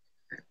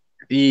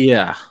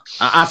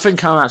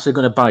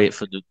going to buy it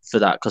for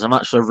that because I'm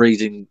actually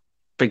reading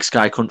Big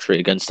Sky Country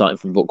again, starting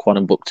from book 1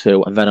 and book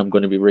 2, and then I'm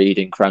going to be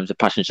reading Crimes of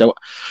Passion. So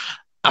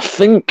I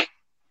think,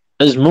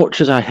 as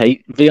much as I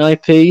hate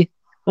VIP,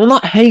 well,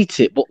 not hate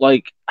it, but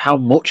how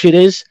much it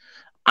is,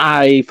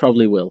 I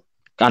probably will.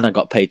 And I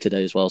got paid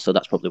today as well, so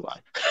that's probably why.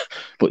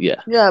 But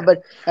yeah. Yeah,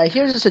 but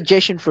here's a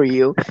suggestion for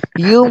you.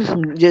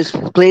 You just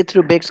play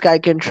through Big Sky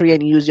Country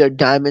and use your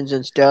diamonds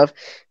and stuff.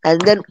 And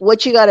then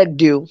what you gotta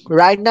do,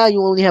 right now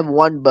you only have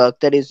one book,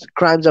 that is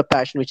Crimes of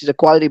Passion, which is a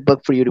quality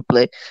book for you to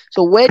play.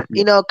 So wait,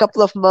 a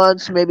couple of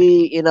months,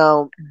 maybe,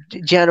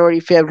 January,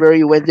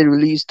 February, when they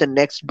release the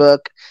next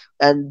book.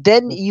 And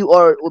then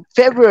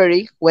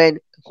February, when,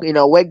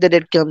 Wake the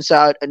Dead comes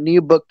out, a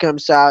new book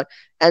comes out.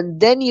 And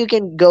then you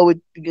can go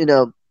with,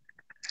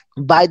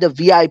 buy the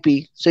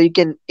VIP, so you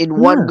can in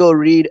one go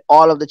read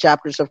all of the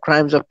chapters of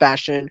Crimes of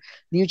Passion,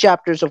 new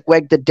chapters of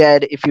Wake the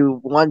Dead if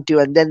you want to,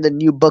 and then the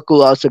new book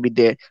will also be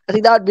there. I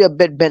think that would be a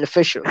bit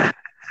beneficial.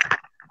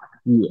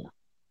 Yeah.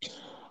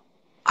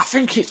 I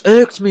think it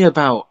irked me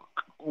about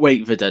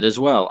Wake the Dead as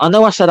well. I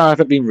know I said I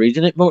haven't been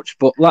reading it much,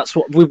 but that's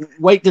what with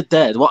Wake the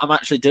Dead, what I'm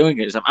actually doing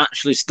is I'm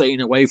actually staying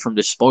away from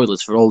the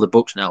spoilers for all the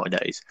books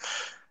nowadays.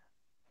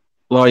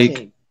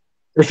 If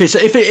it's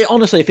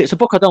a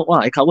book I don't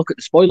like, I'll look at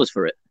the spoilers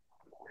for it.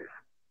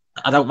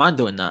 I don't mind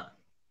doing that.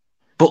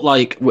 But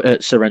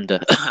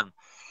Surrender.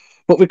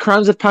 But with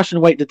Crimes of Passion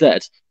and Wake the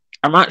Dead,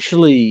 I'm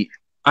actually...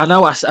 I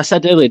know I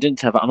said earlier,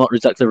 didn't I, that I'm not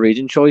exactly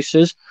reading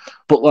choices,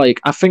 but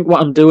I think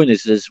what I'm doing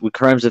is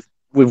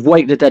with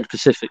Wake the Dead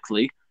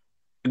specifically,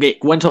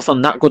 it went off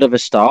on that good of a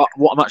start.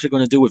 What I'm actually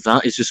going to do with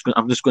that is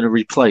I'm just going to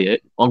replay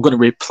it. I'm going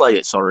to replay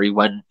it,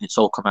 when it's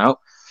all come out.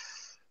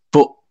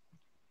 But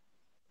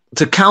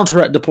to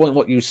counteract the point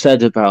what you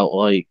said about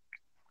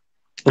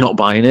not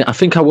buying it, I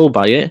think I will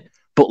buy it.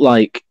 But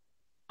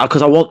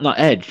because I want that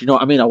edge, you know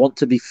what I mean? I want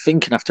to be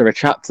thinking after a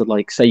chapter,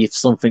 say if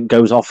something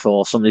goes off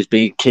or somebody's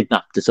being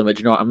kidnapped or something, do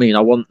you know what I mean?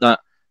 I want that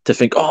to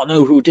think, oh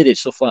no, who did it?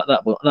 Stuff like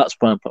that. But that's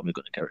why I'm probably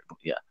going to carry it. But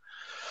yeah.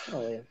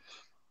 Oh yeah,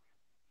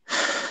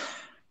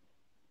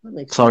 that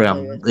makes Sorry,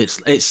 sense. I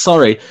guess. it's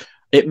sorry.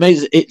 It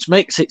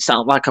makes it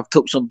sound like I've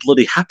took some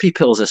bloody happy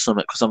pills or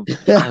something because I'm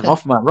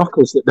off my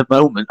rockers at the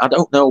moment. I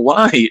don't know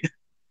why.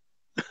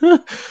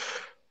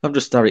 I'm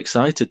just very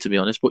excited to be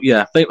honest. But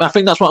yeah, I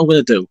think that's what I'm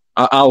going to do.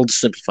 I'll just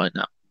simplify it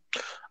now.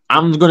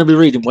 I'm going to be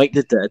reading Wake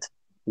the Dead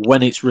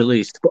when it's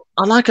released. But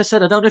like I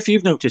said, I don't know if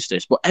you've noticed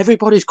this, but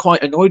everybody's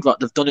quite annoyed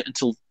that they've done it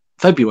until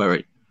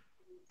February.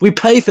 We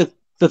pay for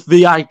the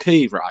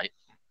VIP, right?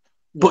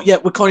 But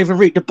yet we can't even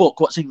read the book.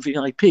 What's in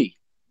VIP?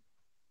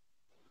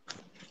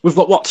 We've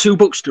got what 2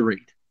 books to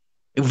read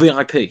in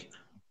VIP,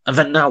 and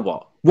then now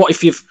what? What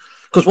if you've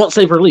because once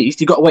they've released,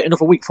 you've got to wait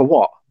another week for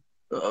what?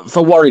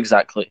 For what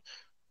exactly?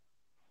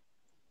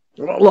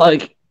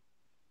 Like,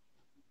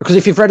 because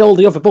if you've read all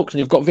the other books and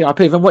you've got VIP,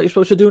 then what are you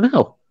supposed to do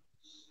now?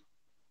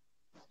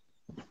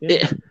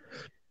 Yeah.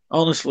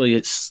 Honestly,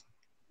 it's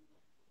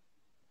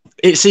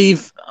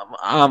Eve.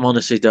 I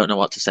honestly don't know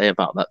what to say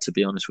about that. To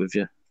be honest with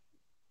you,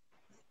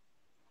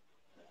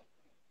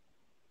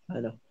 I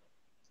know.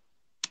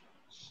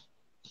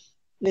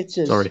 It's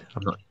just, sorry,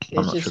 I'm not. I'm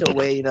it's not just sure. a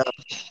way, you know.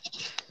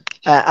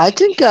 I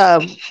think,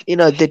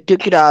 they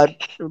took it out,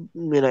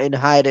 in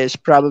hiatus.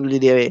 Probably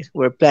they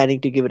were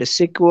planning to give it a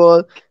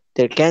sequel.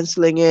 They're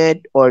canceling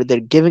it, or they're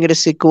giving it a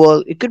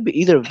sequel. It could be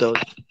either of those.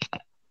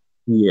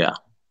 Yeah,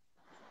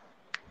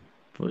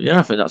 but yeah,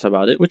 I think that's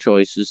about it with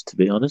choices. To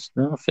be honest,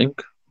 no, I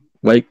think.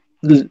 Wait,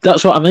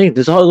 that's what I mean.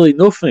 There's hardly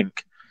nothing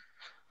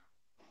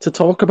to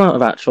talk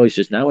about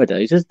choices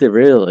nowadays, is there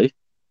really?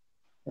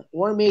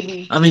 Or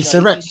maybe, I mean, if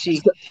you see,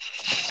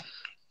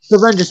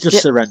 Surrender's just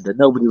yeah. Surrender.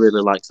 Nobody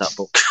really likes that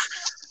book.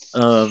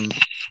 Oh,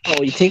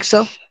 you think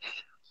so?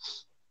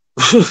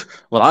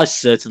 Well, I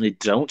certainly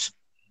don't.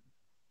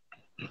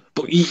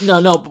 But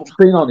no. But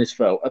being honest,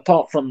 though,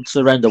 apart from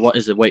Surrender, what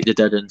is it? Wake the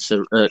Dead and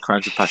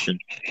Crimes of Passion.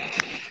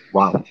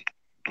 Wow.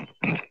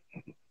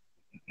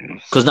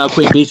 Because now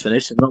Queen Bee's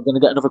finished, and we're not going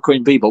to get another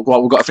Queen Bee book.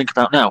 What we've got to think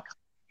about now?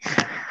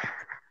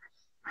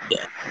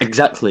 Yeah,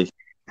 exactly.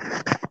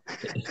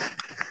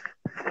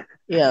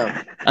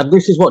 Yeah. And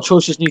this is what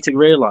choices need to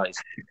realise.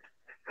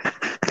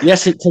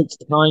 Yes, it takes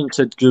time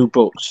to do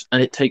books,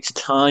 and it takes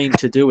time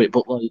to do it.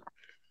 But like,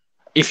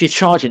 if you're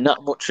charging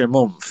that much a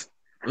month,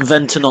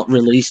 then to not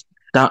release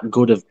that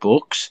good of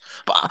books.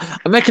 But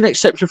I make an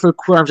exception for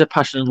Crimes of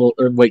Passion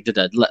and Wake the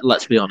Dead.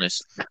 Let's be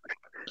honest.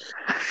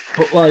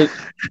 But like,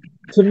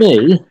 to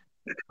me,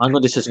 I know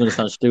this is going to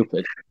sound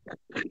stupid.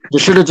 They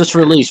should have just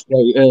released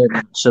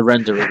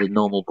Surrender as a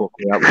normal book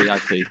without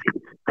VIP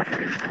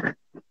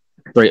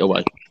straight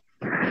away.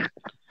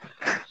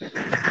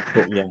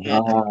 But yeah,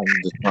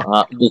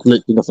 there's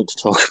literally nothing to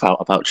talk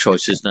about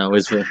choices now,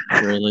 is there?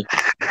 Really?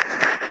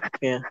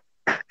 Yeah.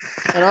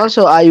 And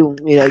also,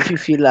 if you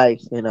feel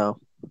like,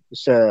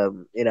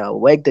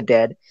 Wake the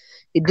Dead,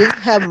 it didn't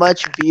have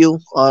much view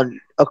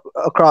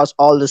across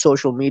all the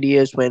social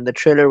medias when the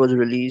trailer was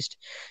released,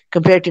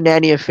 compared to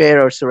Nanny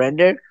Affair or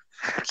Surrender.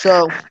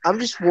 So I'm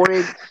just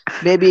worried,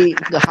 maybe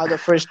how the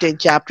first 10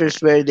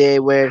 chapters where they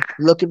were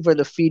looking for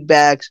the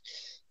feedbacks,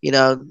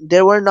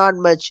 there were not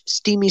much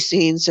steamy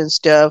scenes and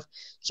stuff.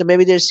 So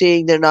maybe they're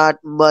saying they're not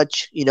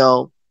much,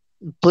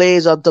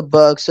 plays of the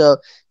book. So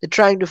they're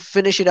trying to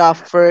finish it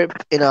off for,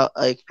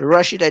 like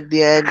rush it at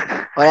the end,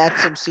 or add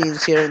some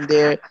scenes here and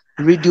there,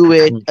 redo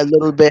it a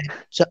little bit.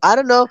 So I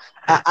don't know.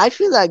 I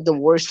feel like the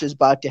worst is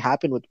about to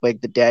happen with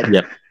Wake the Dead.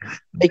 Yep.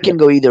 It can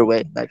go either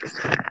way, like I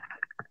said.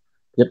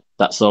 Yep.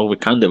 That's all we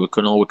can do.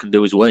 All we can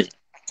do is wait.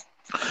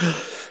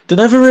 They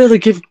never really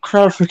give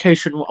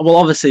clarification. Well,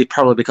 obviously,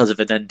 probably because of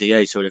an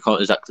NDA, so they can't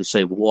exactly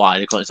say why.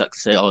 They can't exactly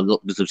say, "Oh,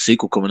 look, there's a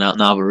sequel coming out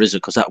now." There isn't,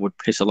 because that would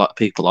piss a lot of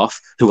people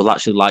off who will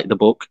actually like the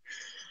book.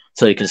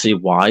 So you can see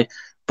why.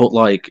 But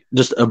like,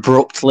 just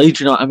abruptly,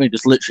 do you know what I mean?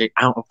 Just literally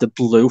out of the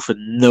blue for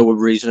no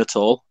reason at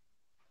all.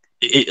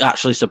 It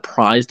actually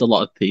surprised a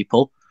lot of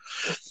people.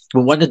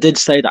 But when they did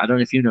say that, I don't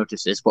know if you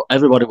noticed this, but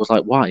everybody was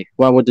like, "Why?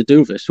 Why would they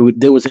do this?"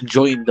 They was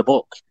enjoying the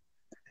book.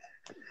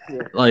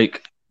 Yeah.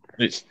 Like,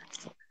 it's.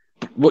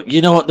 But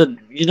you know what?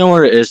 You know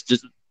where it is.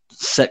 Just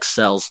sex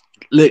sells.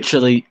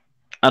 Literally,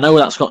 I know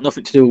that's got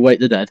nothing to do with Wake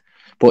the Dead.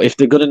 But if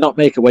they're gonna not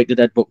make a Wake the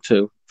Dead book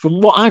 2, from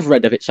what I've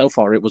read of it so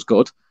far, it was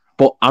good.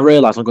 But I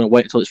realise I'm going to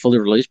wait until it's fully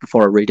released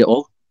before I read it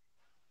all.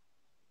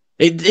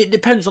 It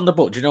depends on the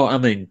book. Do you know what I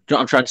mean? Do you know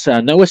what I'm trying to say?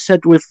 I know I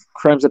said with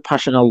Crimes of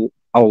Passion, I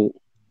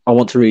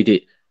want to read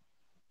it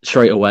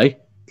straight away,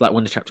 like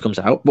when the chapter comes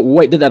out. But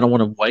Wake the Dead, I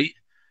want to wait.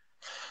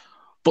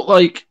 But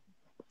like,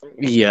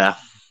 yeah.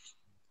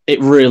 It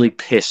really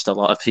pissed a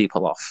lot of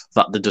people off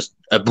that they just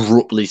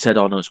abruptly said,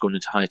 "Oh no, it's going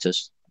into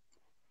hiatus."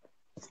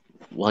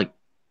 Like,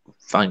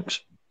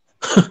 thanks.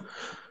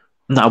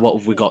 Now what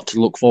have we got to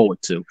look forward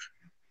to?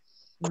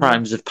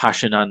 Crimes of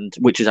Passion, and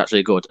which is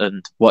actually good.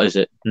 And what is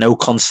it? No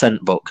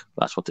Consent book.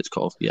 That's what it's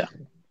called. Yeah.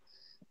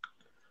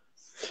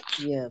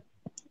 Yeah.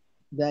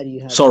 That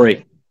you have.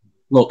 Sorry.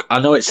 Look, I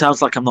know it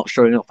sounds like I'm not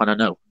showing up, and I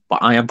know,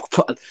 but I am.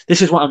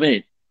 This is what I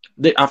mean.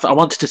 I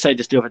wanted to say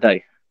this the other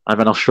day, and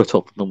then I'll shut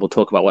up and we'll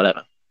talk about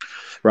whatever.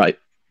 Right.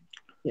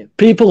 Yeah.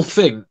 People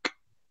think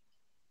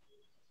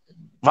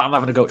But I'm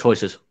having a go at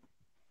choices.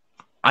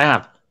 I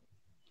am.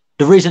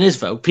 The reason is,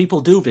 though,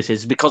 people do this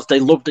is because they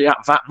love the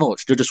app that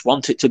much. They just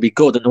want it to be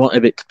good and they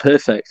want it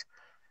perfect.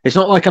 It's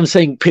not like I'm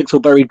saying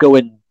PIXELBERRY go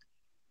and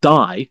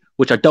die,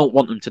 which I don't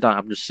want them to die.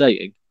 I'm just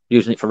saying,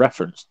 using it for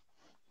reference.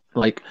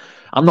 Like,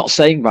 I'm not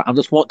saying that. I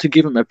just want to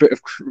give them a bit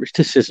of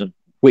criticism,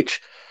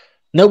 which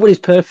nobody's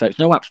perfect.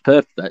 No app's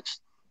perfect.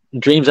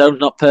 Dream Zone's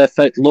not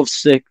perfect.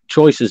 Lovesick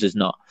Choices is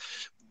not.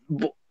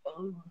 But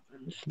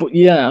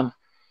yeah,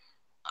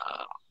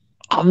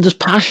 I'm just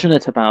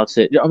passionate about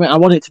it. I mean, I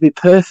want it to be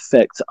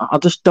perfect. I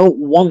just don't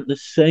want the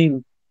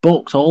same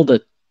books all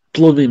the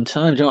bloody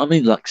time. Do you know what I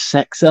mean? Like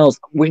sex sells.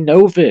 We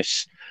know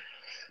this.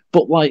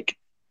 But like,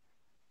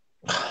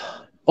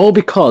 all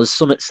because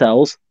something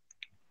sells.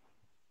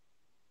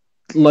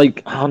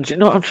 Like, do you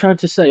know what I'm trying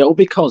to say? All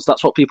because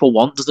that's what people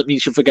want doesn't mean you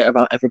should forget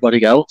about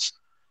everybody else.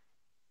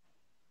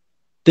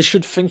 They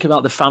should think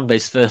about the fan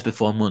base first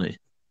before money.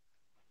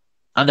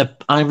 And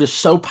I'm just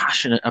so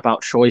passionate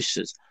about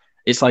choices.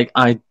 It's like,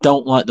 I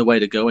don't like the way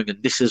they're going,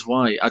 and this is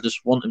why. I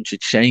just want them to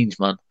change,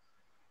 man.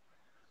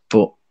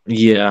 But,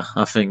 yeah,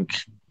 I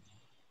think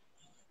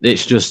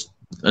it's just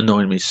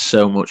annoying me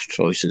so much,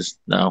 choices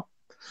now.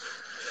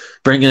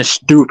 Bringing a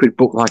stupid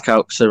book like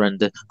Out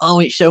Surrender. Oh,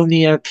 it's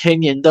only an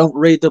opinion, don't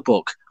read the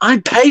book. I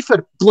pay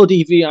for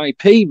bloody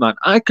VIP, man.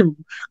 I can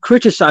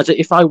criticise it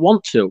if I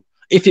want to.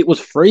 If it was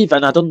free,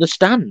 then I'd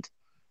understand.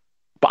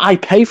 But I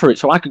pay for it,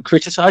 so I can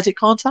criticise it,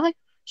 can't I?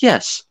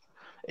 Yes.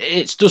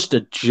 It's just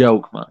a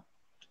joke, man.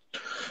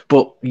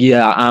 But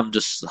yeah, I'm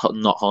just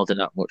not holding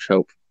that much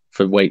hope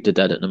for Wait the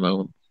Dead at the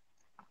moment.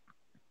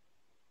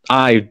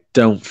 I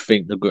don't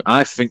think they're good.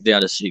 I think they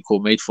had a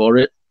sequel made for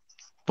it,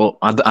 but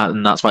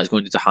and that's why it's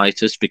going into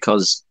hiatus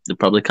because they're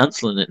probably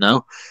cancelling it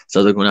now,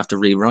 so they're going to have to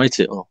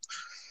rewrite it all,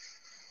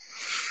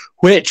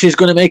 which is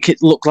going to make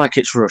it look like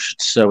it's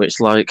rushed. So it's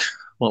like,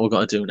 what we've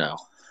got to do now.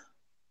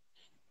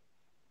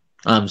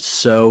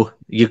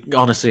 You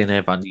honestly, in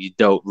Evan, you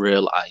don't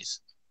realise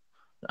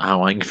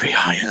how angry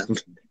I am.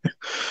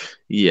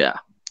 Yeah.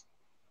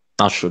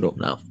 I'll shut up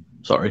now.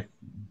 Sorry.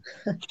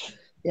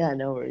 Yeah,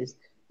 no worries.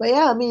 But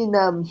yeah, I mean,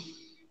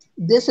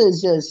 this is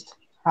just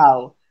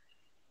how.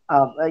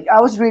 Like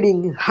I was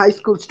reading High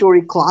School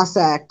Story Class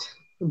Act.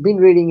 I've been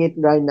reading it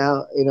right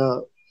now.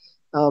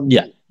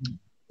 Yeah.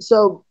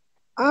 So,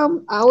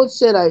 I would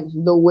say like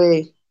the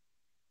way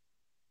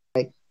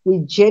we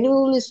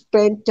genuinely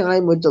spend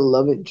time with the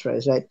love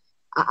interest, right?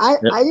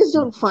 I just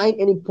don't find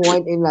any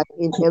point in like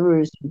in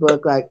every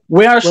book like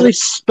we actually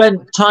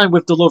spent time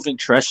with the love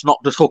interest,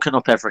 not just hooking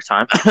up every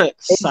time.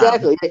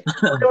 Exactly.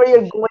 Whenever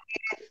you're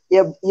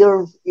going,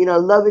 your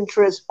love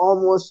interest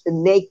almost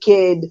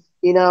naked.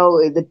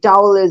 The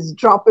towel is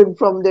dropping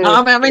from their.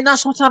 I mean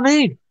that's what I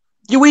mean.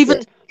 You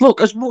even look,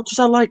 as much as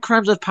I like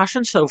Crimes of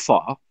Passion so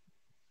far,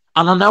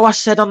 and I know I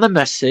said on the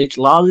message,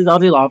 la la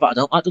la, but I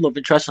don't like the love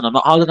interest, and I'm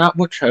not holding out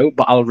much hope,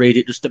 but I'll read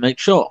it just to make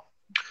sure.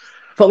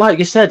 But like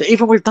you said,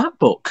 even with that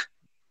book,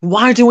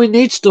 why do we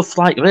need stuff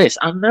like this?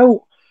 I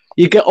know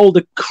you get all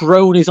the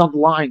cronies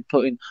online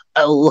putting,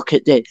 oh, look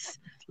at this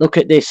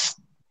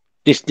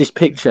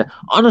picture.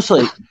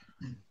 Honestly,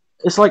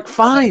 it's like,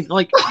 fine.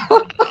 Like,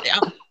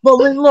 well,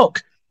 then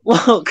look.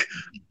 God,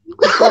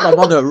 I'm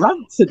on a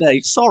rant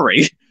today.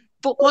 Sorry.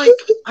 But, like,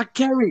 I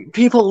get it.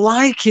 People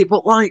like it,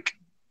 but, like,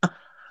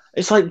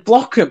 it's like,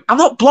 block them. I'm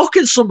not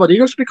blocking somebody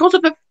just because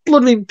of a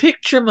blooming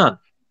picture, man.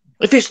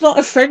 If it's not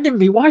offending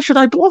me, why should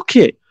I block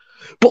it?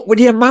 But with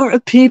the amount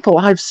of people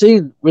I've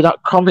seen with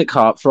that comic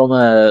art from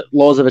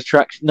Laws of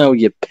Attraction, no,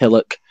 you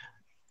pillock,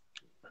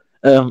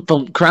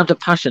 from Crimes of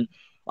Passion,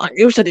 like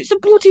you said, it's a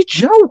bloody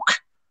joke.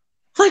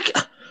 Like,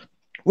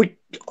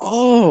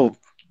 oh,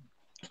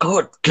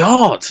 good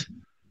God.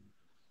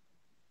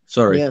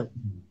 Sorry. Yeah,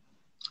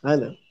 I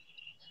know.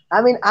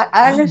 I mean,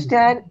 I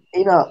understand,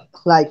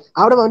 like,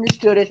 I would have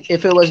understood it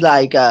if it was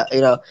like,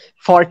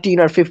 14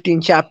 or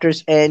 15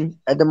 chapters in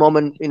at the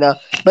moment,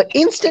 but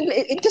instantly,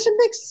 it doesn't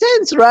make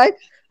sense, right?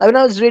 I mean,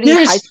 I was reading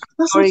High School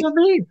that's Story. what I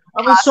mean.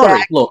 I'm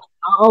sorry, look,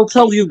 I'll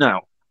tell you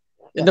now.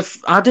 Yeah.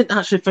 I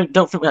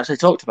don't think we actually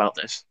talked about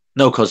this.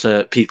 No, because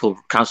people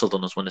cancelled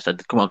on us when they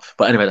said, come on.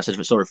 But anyway, that's a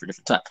different story for a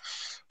different time.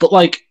 But,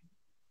 like,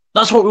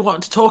 that's what we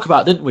wanted to talk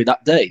about, didn't we,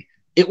 that day?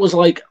 It was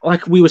like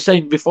we were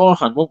saying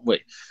beforehand, weren't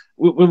we?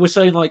 We were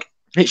saying, like,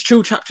 it's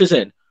 2 chapters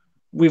in.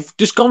 We've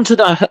just gone to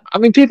that. I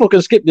mean, people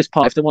can skip this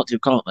part if they want to,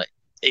 can't they?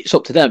 It's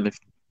up to them.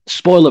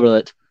 Spoiler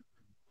alert.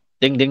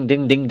 Ding, ding,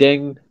 ding, ding,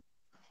 ding.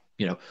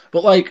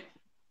 But, like,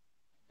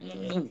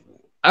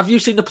 have you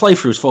seen the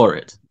playthroughs for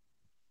it?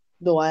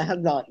 No, I have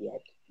not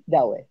yet.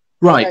 That way.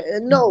 Right. I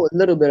know a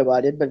little bit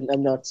about it, but I've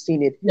not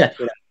seen it. Yeah.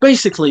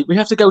 Basically, we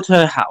have to go to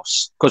her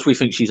house because we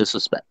think she's a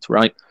suspect,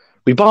 right?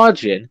 We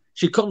barge in.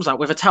 She comes out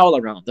with a towel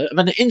around her, and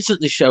then it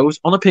instantly shows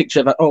on a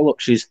picture that, oh,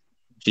 look, she's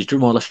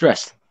more or less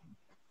dressed.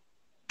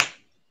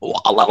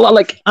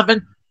 Like,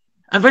 and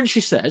then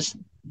she says,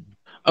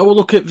 oh, well,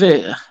 look at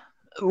this.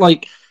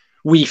 Like,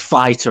 we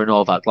fight her and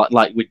all that,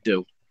 like we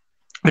do.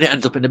 And it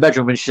ends up in the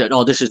bedroom, and she said,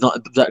 oh, this is not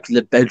exactly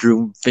the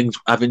bedroom things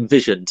I've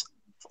envisioned.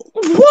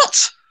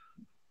 What?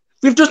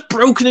 We've just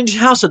broken into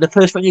your house, and the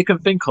first thing you can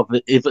think of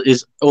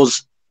is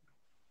us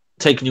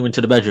taking you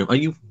into the bedroom. Are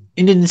you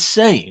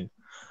insane?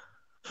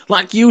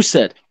 Like you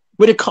said,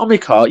 with a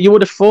comic art, you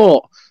would have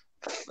thought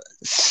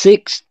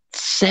 6,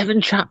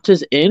 7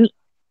 chapters in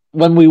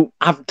when we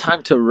have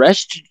time to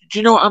rest. Do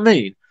you know what I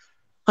mean?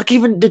 Like,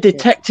 even the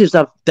detectives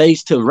have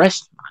days to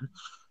rest, man.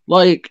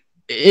 Like,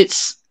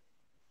 it's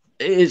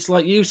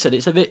like you said,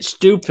 it's a bit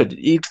stupid.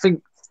 You'd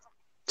think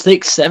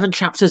 6, 7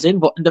 chapters in,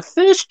 but in the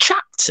first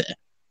chapter,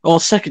 or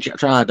second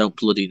chapter, I don't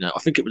bloody know. I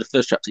think it was the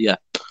first chapter, yeah.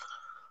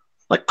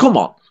 Like, come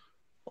on.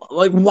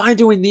 Like, why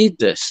do we need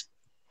this?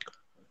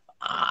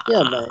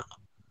 Yeah, man.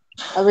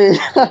 I mean,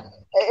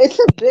 it's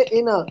a bit,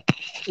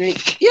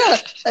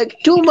 like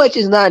too much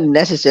is not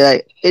necessary.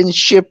 Like, in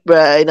ship,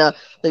 like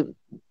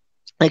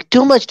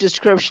too much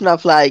description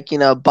of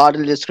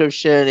bodily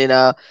description,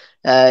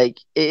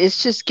 it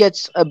just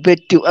gets a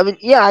bit too. I mean,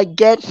 yeah, I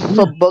get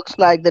for books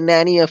like The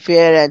Nanny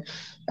Affair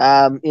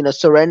and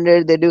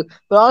Surrender, they do,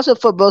 but also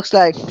for books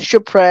like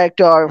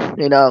Shipwrecked or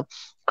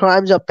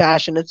Crimes of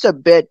Passion, it's a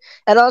bit,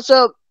 and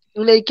also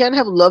you can't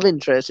have love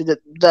interest.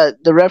 The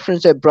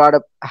reference I brought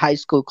up, high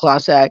school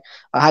class act,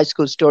 a high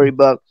school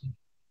storybook.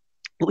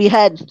 We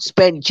had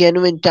spent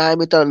genuine time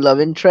with our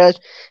love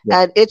interest,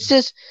 and it's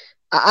just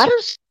I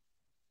don't.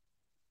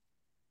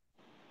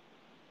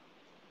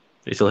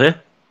 Are you still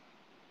here?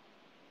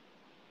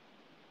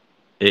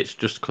 It's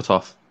just cut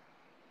off.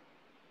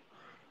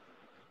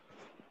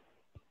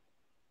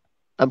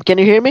 Can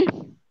you hear me?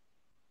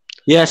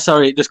 Yeah,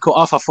 sorry, it just cut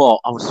off. I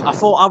thought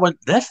I went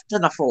left,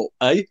 and I thought,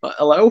 hey,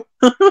 hello.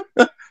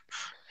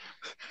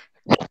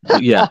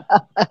 yeah.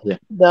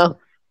 No.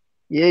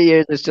 Your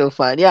ears are still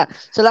fine. Yeah.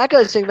 So like I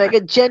was saying, like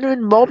a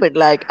genuine moment.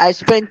 Like I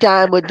spent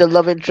time with the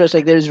love interest.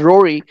 Like there's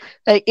Rory.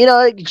 Like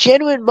like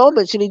genuine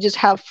moments, and you just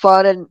have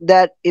fun, and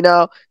that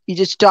you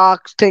just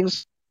talk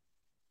things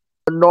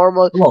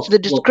normal. So the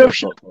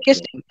description of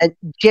kissing and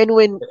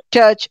genuine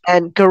touch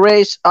and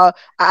caress,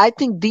 I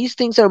think these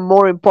things are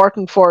more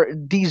important for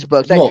these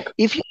books. Like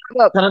if you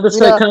can I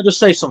just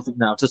say something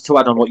now, just to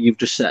add on what you've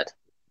just said?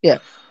 Yeah.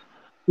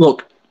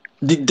 Look,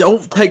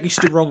 don't take this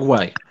the wrong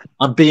way.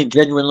 I'm being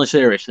genuinely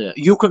serious here.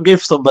 You can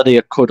give somebody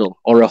a cuddle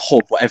or a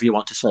hug, whatever you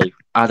want to say.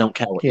 I don't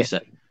care what you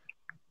say.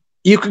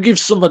 You can give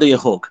somebody a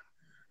hug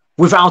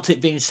without it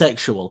being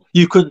sexual.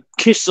 You can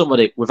kiss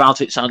somebody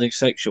without it sounding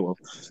sexual.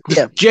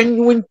 Just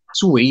genuine,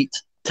 sweet,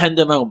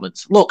 tender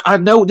moments. Look, I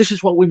know this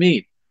is what we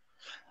mean.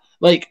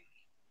 Like,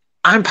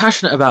 I'm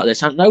passionate about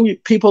this. I know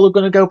people are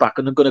going to go back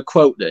and they're going to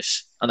quote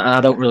this, and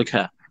I don't really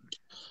care.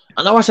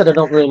 I know I said I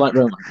don't really like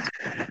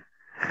romance.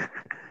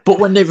 But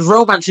when the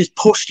romance is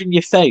pushed in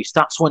your face,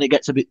 that's when it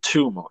gets a bit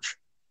too much.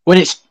 When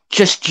it's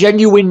just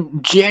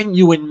genuine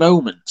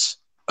moments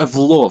of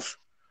love.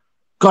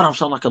 God, I'm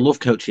sounding like a love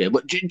coach here,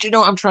 but do you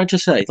know what I'm trying to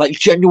say? Like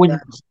genuine.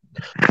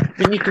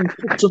 When you can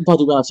hug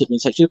somebody without it being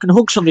sexual, you can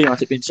hug somebody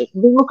without it being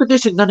sexual. Look at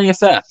this in Nanny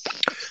Affair.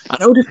 I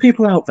know there's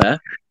people out there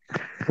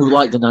who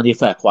like the Nanny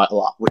Affair quite a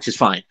lot, which is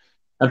fine.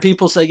 And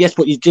people say, yes,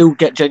 but you do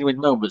get genuine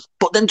moments.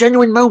 But then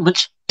genuine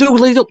moments do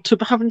lead up to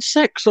having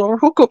sex or a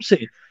hookup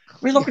scene.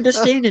 We look at the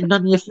scene in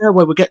Nanny Affair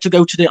where we get to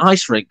go to the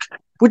ice rink.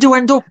 We do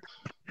end up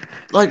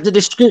like the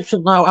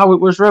description now, how it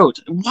was wrote.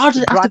 Why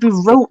does it have to be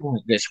wrote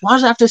like this? Why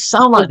does it have to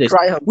sound like this?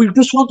 We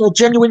just want a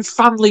genuine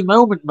family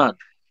moment, man.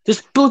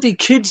 There's bloody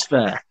kids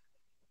there.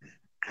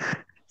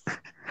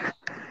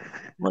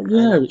 Well,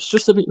 yeah, it's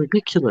just a bit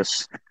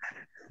ridiculous.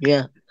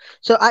 Yeah.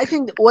 So I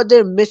think what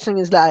they're missing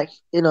is the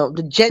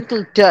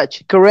gentle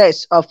touch,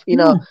 caress of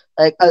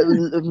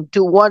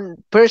to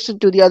one person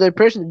to the other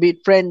person, be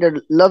it friend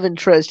or love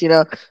interest.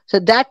 So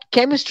that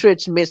chemistry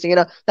it's missing.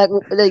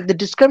 Like the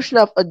description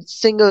of a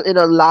single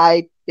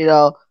light,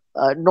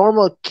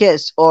 normal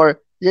kiss or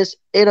just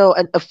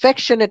an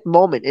affectionate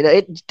moment.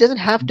 It doesn't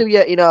have to be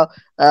a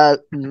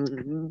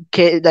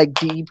like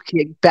deep,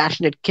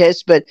 passionate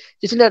kiss, but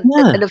just an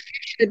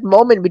affectionate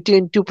moment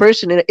between two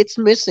persons. It's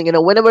missing.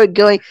 Whenever we're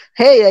going,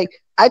 hey,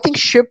 like I think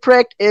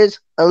Shipwrecked is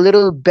a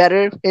little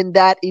better in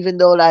that, even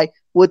though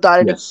without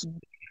any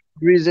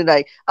reason,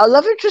 our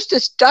love interest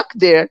is stuck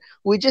there.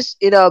 We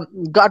just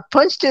got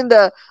punched in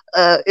the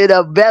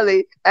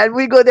belly, and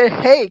we go there.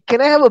 Hey, can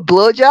I have a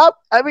blowjob?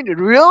 I mean,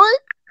 really?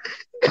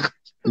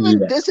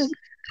 This is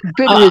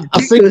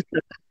ridiculous.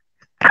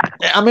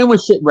 I mean,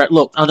 with Shipwreck,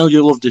 look, I know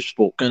you love this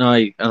book, and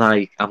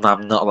I'm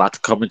not allowed to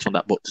comment on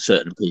that book to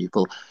certain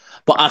people,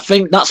 but I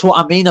think that's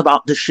what I mean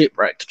about the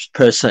Shipwrecked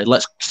per se.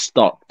 Let's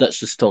stop. Let's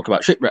just talk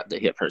about Shipwrecked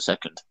here for a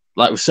second.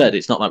 Like we said,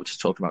 it's not like we're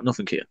just talking about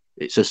nothing here.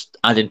 It's just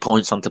adding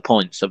points onto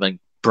points and then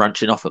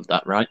branching off of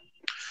that, right?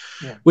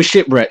 Yeah. With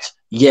Shipwrecked,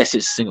 yes,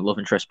 it's a single love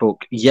interest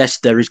book. Yes,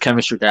 there is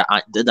chemistry there.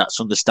 That's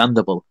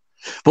understandable.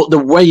 But the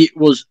way it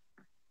was,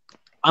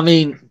 I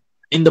mean,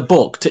 in the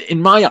book,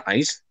 in my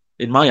eyes,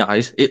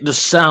 it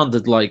just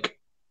sounded like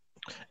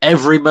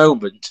every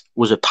moment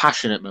was a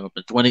passionate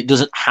moment when it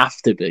doesn't have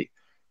to be,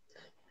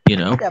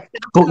 Yeah,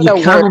 but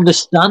you can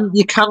understand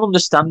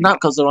that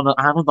because they're on an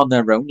island on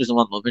their own. There's no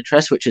love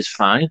interest, which is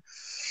fine.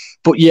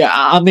 But yeah,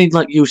 I mean,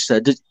 like you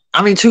said,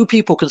 I mean, two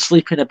people can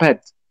sleep in a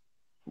bed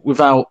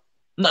without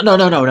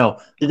No.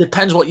 It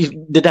depends what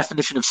the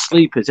definition of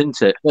sleep is,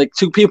 isn't it? Like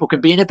two people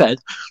can be in a bed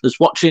that's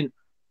watching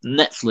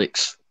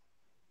Netflix.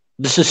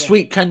 There's a Yeah,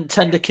 sweet,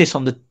 tender kiss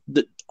on the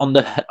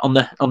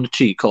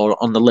cheek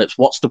or on the lips.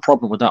 What's the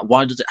problem with that?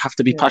 Why does it have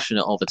to be yeah,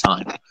 passionate all the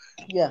time?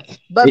 yeah. It's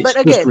But just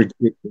again,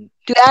 ridiculous.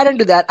 to add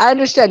into that, I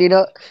understand.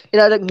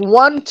 Like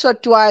once or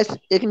twice,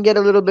 it can get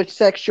a little bit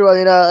sexual.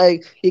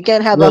 Like you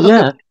can have a Well,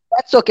 hookup. yeah,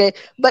 That's okay.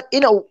 But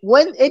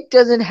when it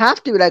doesn't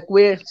have to be like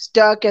we're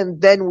stuck and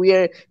then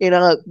we're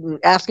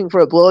asking for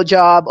a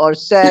blowjob or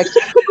sex.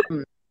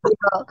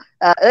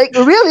 Like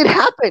really, it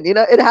happened.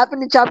 It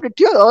happened in chapter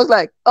 2. I was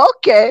like,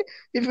 okay,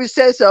 if you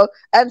say so.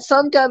 And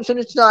sometimes when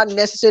it's not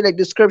necessarily like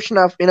description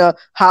of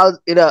how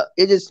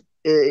it just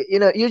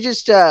you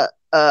just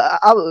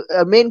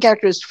our main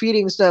character is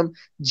feeding some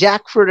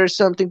jackfruit or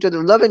something to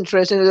the love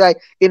interest, and it's like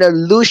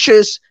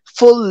luscious,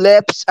 full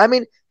lips. I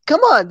mean, come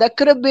on, that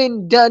could have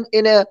been done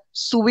in a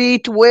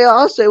sweet way.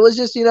 Also, it was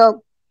just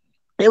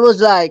it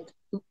was like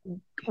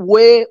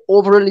way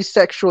overly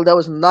sexual that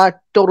was not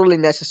totally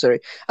necessary.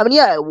 I mean,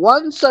 yeah,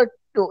 once or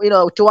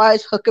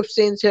twice hookup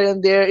scenes here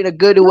and there in a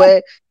good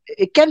way,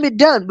 it can be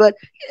done, but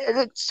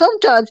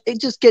sometimes it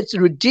just gets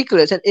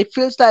ridiculous and it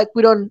feels like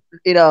we don't,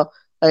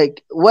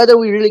 like whether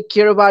we really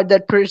care about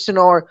that person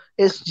or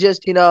it's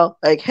just,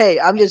 like, hey,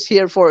 I'm just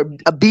here for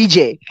a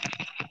BJ.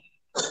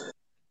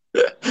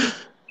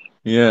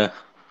 yeah.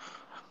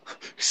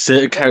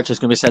 Certain characters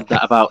can be said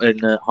that about in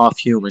Half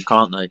Human,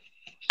 can't they?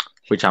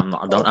 Which I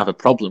don't have a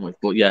problem with,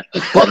 but yeah.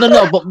 But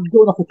no, but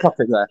going off the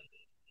topic there.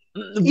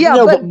 Yeah,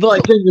 No, but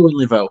like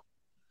genuinely though,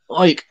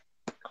 like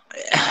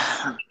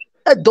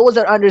those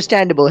are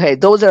understandable. Hey,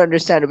 those are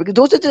understandable because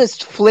those are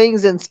just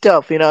flings and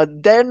stuff.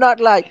 They're not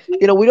like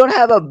we don't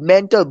have a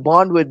mental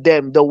bond with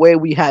them the way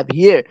we have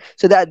here.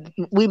 So that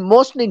we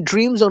mostly in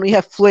dreams only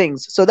have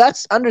flings. So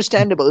that's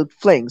understandable,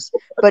 flings.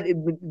 But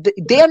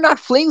they are not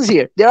flings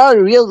here. They are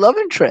a real love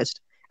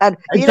interest. And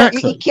you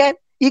exactly. can't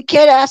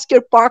ask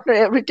your partner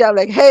every time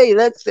like, hey,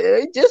 this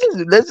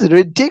is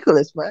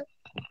ridiculous, man.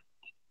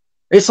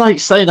 It's like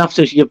saying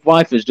after your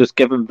wife has just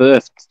given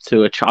birth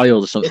to a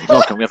child or something.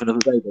 Oh, can we have another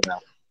baby now?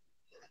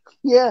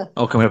 Yeah.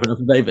 Oh, can we have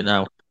another baby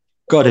now?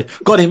 God,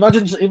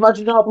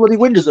 imagine how bloody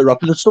windows are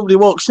up and then somebody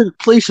walks in,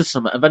 police or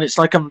something, and then it's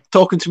like I'm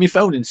talking to my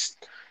phone and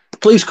the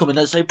police come in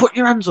and say, "Put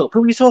your hands up.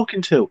 Who are you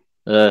talking to?"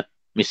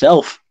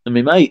 Myself and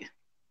my mate.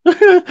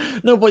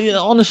 No, but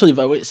honestly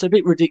though, it's a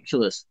bit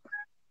ridiculous.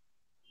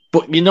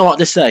 But you know what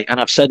they say, and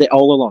I've said it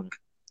all along: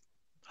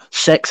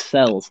 sex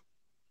sells.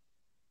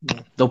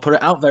 They'll put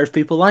it out there if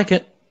people like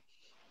it,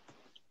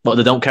 but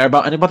they don't care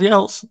about anybody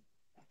else.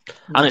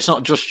 And Yeah. it's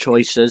not just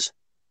choices.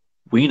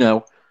 We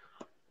know.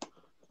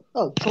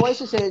 Oh,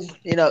 choices is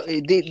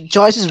the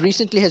choices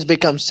recently has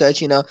become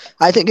such.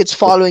 I think it's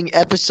following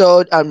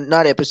episode,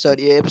 not episode,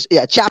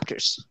 yeah,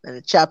 chapters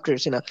and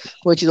chapters.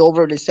 Which is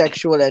overly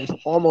sexual and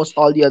almost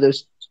all the other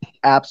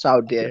apps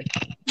out there.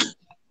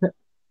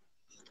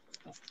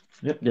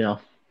 Yep, yeah.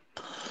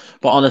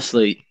 But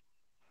honestly,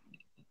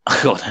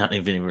 God, I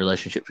haven't been in a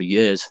relationship for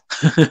years.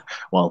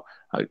 Well,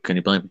 how can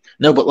you blame me?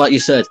 No, but like you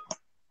said,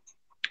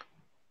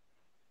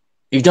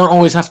 you don't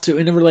always have to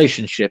in a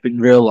relationship in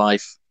real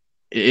life.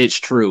 It's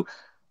true.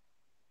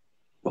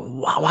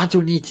 Why do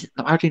you need?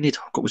 Why do you need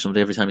to hook up with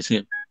somebody every time you see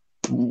him?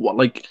 What,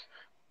 like,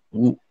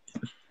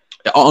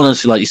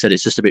 honestly, like you said,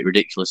 it's just a bit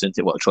ridiculous, isn't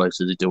it? What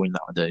choices are doing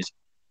nowadays?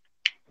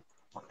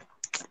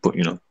 But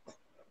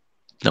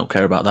don't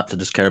care about that. They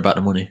just care about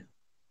the money.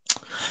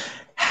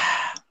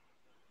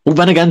 Well,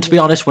 then again, to be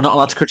honest, we're not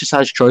allowed to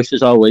criticise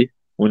choices, are we?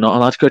 We're not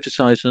allowed to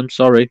criticise them.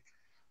 Sorry.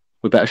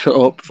 We better shut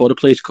up before the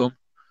police come.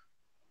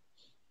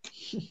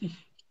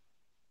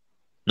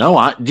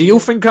 No, do you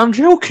think I'm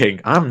joking?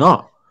 I'm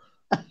not.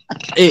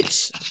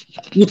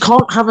 You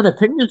can't have an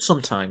opinion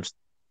sometimes.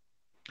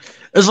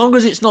 As long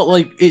as it's not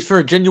like it's for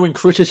a genuine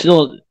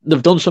criticism,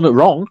 they've done something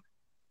wrong,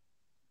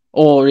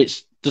 or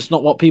it's just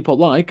not what people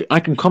like, I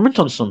can comment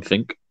on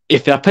something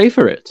if I pay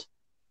for it.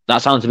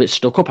 That sounds a bit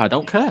stuck up. I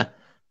don't care.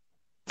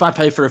 If I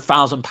pay for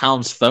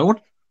 £1,000 phone,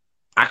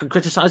 I can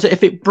criticize it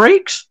if it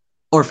breaks,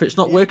 or if it's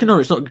not Yeah, working,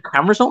 or the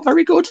camera's not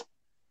very good.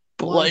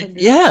 But 100.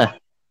 yeah.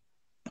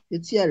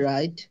 It's yeah,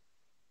 right.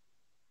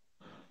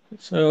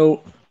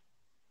 So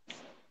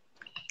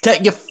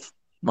take your.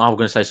 I was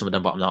going to say something,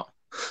 then, but I'm not.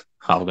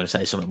 I was going to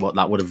say something, but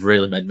that would have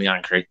really made me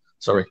angry.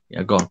 Sorry.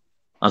 Yeah, go on.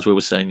 As we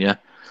were saying, yeah,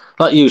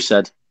 like you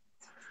said,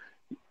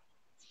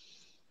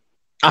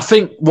 I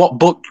think what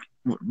book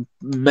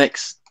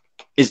makes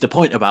is the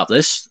point about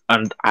this,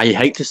 and I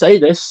hate to say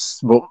this,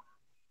 but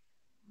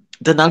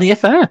the nanny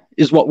affair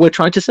is what we're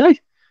trying to say.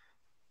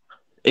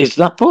 Is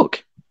that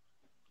book?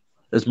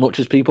 As much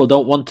as people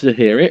don't want to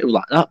hear it,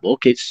 like that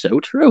book, it's so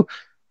true.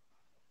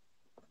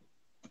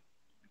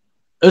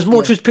 As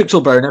much Yeah, as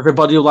Pixelberry and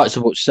everybody who likes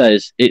the book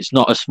says it's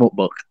not a smut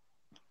book,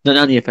 the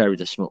nanny affair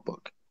is a smut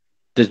book.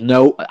 There's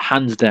no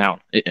hands down,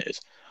 it is.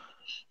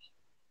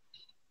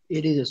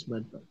 it is a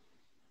smart one.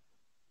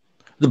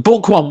 The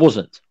book one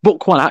wasn't.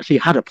 Book one actually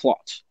had a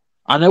plot.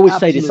 I know we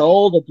say this Absolutely.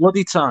 all the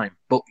bloody time,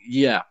 but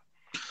yeah,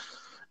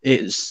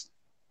 it's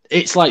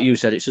it's like you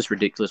said, it's just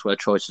ridiculous where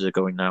choices are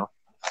going now.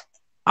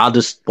 I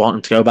just want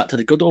them to go back to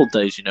the good old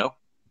days, you know?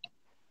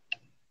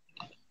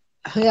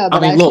 Yeah, I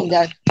but mean, I look, think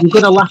that you're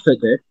going to laugh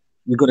at this,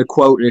 you're going to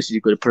quote this,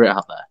 you're going to put it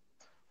out there.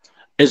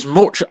 As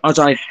much as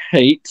I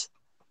hate,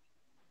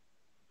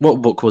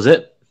 what book was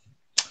it?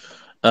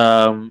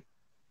 Um,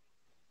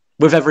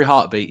 With Every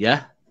Heartbeat,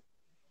 yeah?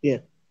 yeah,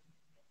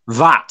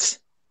 That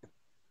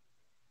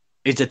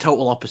is the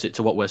total opposite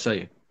to what we're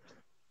saying.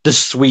 The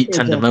sweet,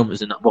 tender exactly.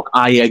 moments in that book.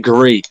 I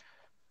agree.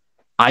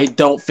 I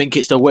don't think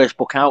it's the worst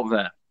book out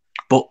there.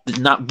 But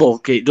in that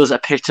book, it does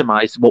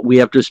epitomise what we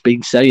have just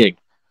been saying.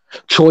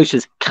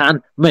 Choices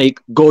can make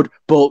good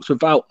books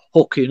without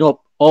hooking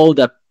up all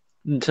the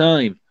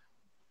time.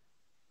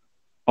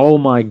 Oh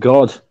my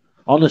God.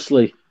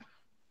 Honestly.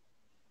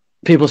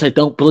 People say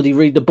don't bloody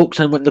read the books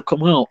and when they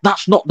come out.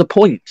 That's not the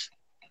point.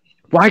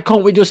 Why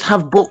can't we just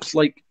have books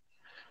like,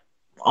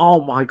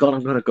 oh my God,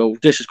 I'm going to go,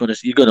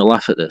 you're going to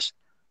laugh at this.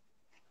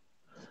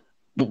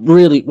 But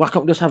really, why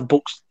can't we just have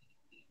books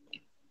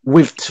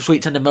with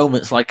sweet tender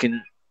moments like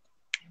in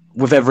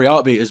With Every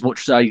Heartbeat, as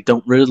much as I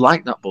don't really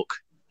like that book?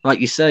 Like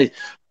you say,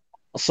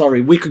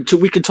 sorry, we could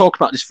talk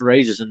about this for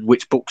ages and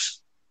which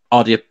books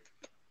are the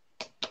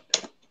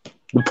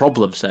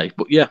problem, say.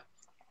 But yeah,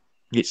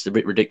 it's a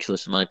bit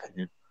ridiculous in my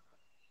opinion.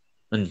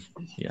 And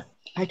yeah,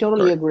 I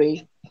totally sorry.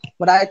 agree.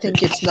 But I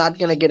think it's not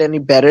gonna get any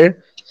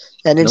better,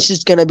 and it's Nope.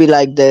 just gonna be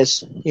like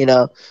this,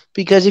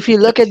 because if you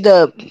look at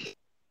the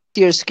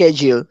year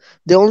schedule,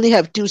 they only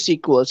have two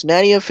sequels,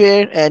 Nanny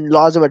Affair and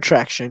Laws of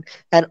Attraction,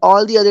 and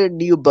all the other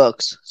new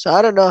books. So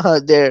I don't know how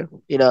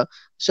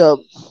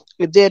so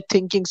if they're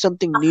thinking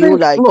something I new,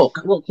 think, like, look.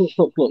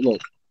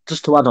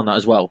 Just to add on that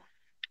as well,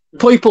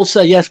 people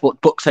say yes,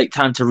 but books take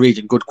time to read,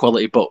 and good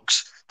quality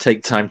books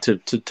take time to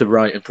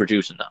write and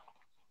produce and that.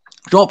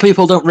 What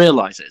people don't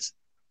realise is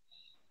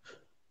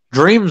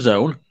Dream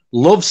Zone,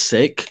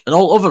 Lovesick, and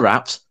all other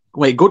apps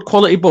make good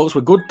quality books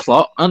with good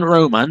plot and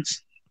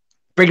romance,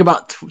 bring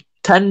about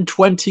 10,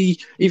 20,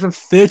 even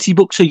 30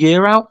 books a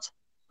year out.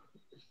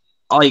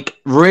 Like,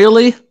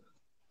 really?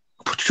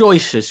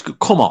 Choices,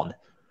 come on.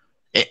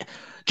 Do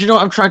you know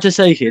what I'm trying to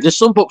say here? There's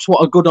some books what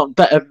are good on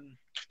better.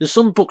 There's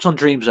some books on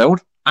Dream Zone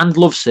and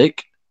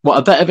Lovesick what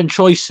are better than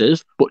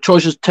Choices, but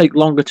Choices take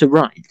longer to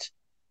write.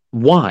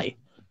 Why?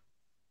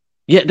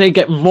 Yet they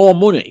get more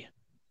money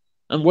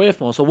and worth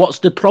more. So what's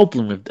the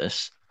problem with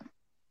this?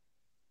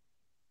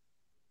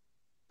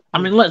 I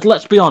mean,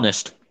 let's be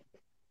honest.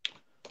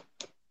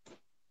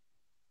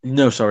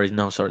 No, sorry,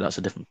 that's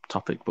a different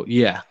topic. But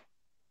yeah,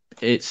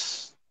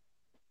 it's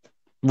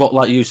what,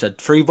 like you said,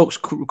 3 books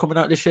coming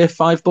out this year,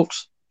 5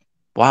 books.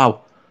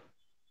 Wow,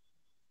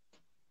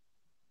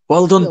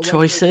 well yeah, done, well,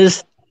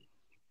 Choices.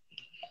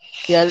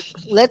 yeah,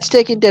 let's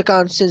take into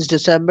account since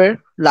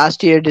December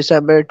last year,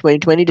 December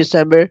 2020,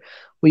 December,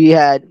 we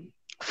had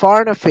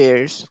Foreign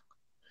Affairs,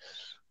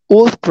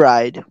 Wolf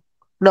Pride.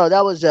 No,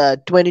 that was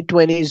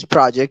 2020's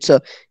project. So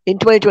in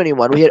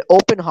 2021, we had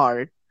Open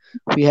Heart,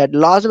 we had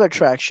Laws of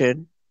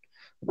Attraction,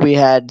 we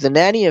had The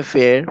Nanny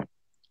Affair,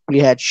 we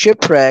had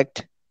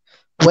Shipwrecked,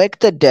 Wake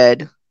the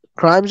Dead,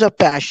 Crimes of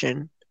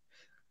Passion,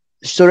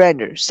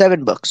 Surrender.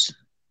 7 books.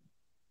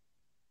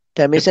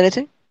 Did I miss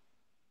anything?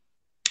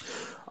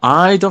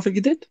 I don't think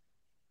you did.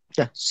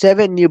 Yeah,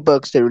 7 new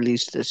books they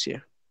released this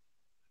year.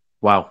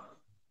 Wow,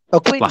 Oh,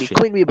 Queen Bee, last year.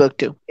 Queen Bee book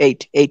too.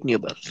 Eight new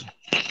books.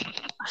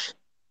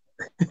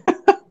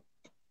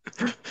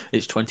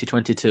 It's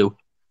 2022,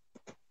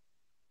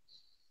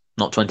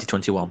 not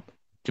 2021. Do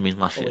you mean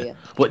last Oh year? yeah,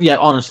 But yeah,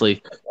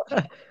 honestly,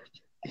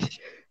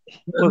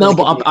 we're no. gonna keep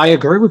But it. I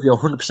agree with you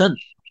 100%.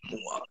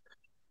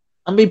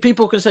 I mean,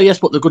 people can say yes,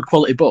 but they're good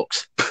quality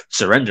books.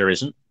 Surrender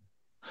isn't.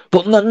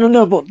 But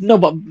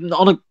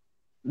but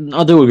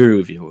I do agree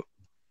with you.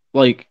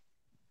 Like,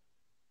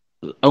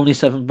 only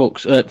 7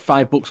 books,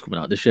 5 books coming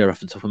out this year off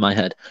the top of my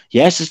head.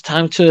 Yes, it's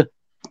time to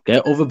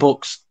get other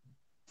books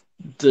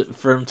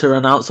for them to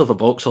announce other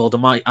books, or they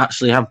might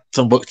actually have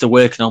some books they're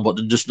working on, but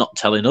they're just not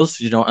telling us.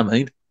 You know what I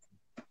mean?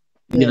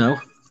 You Yeah. know,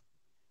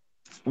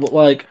 but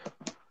like,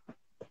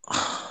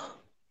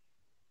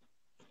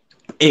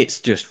 it's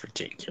just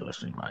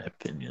ridiculous in my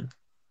opinion.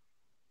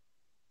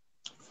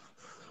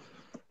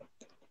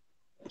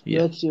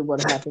 Yeah. Let's see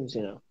what happens.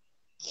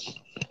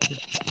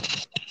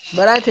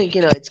 But I think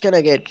it's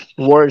gonna get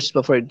worse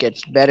before it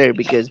gets better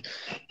because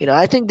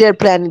I think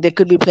they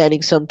could be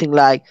planning something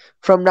like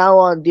from now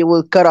on they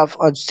will cut off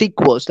on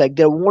sequels. Like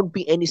there won't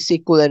be any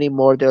sequel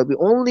anymore. There'll be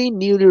only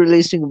newly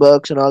releasing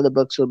books, and all the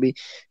books will be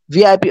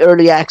VIP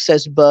early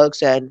access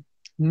books and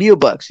new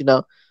books.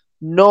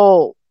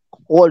 No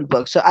old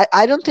books. So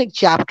I don't think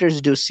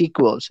chapters do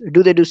sequels.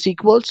 Do they do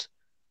sequels?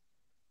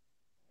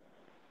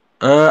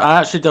 I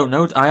actually don't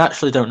know,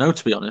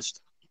 to be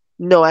honest.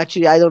 No,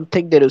 actually, I don't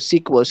think they do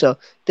sequels. So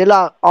they're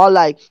all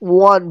like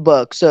one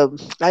book. So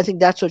I think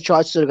that's what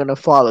choices are gonna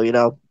follow.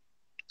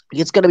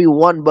 It's gonna be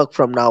one book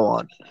from now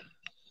on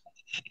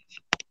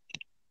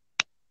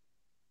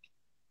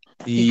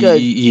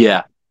because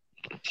Yeah.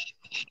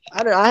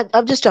 I don't know.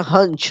 I'm just a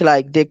hunch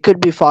like they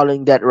could be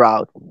following that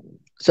route.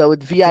 So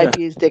with Yeah.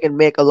 VIPs, they can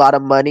make a lot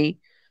of money.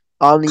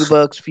 Only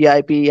books,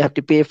 VIP, you have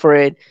to pay for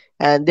it,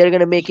 and they're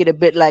gonna make it a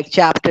bit like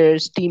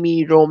chapters,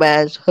 steamy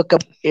romance,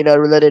 hookup,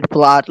 related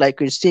plot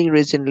like we're seeing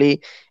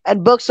recently.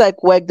 And books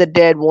like Wake the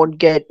Dead won't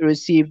get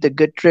receive the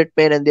good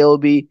treatment, and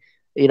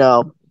you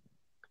know,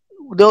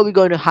 they'll be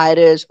going to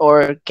hiatus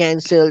or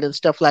cancelled, and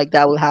stuff like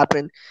that will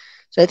happen.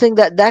 So I think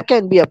that that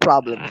can be a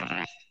problem.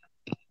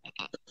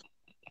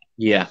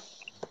 Yeah.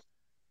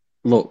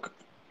 Look,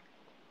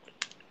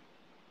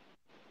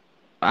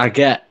 I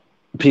get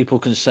people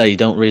can say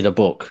don't read a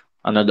book,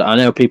 and I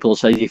know people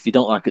say if you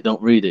don't like it,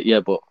 don't read it. Yeah,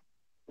 but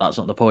that's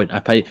not the point. I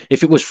pay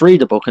if it was free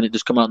the book and it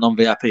just come out non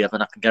VIP,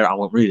 then I can get it. I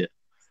won't read it.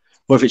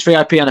 But if it's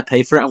VIP and I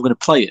pay for it, I'm going to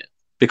play it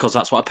because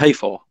that's what I pay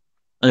for.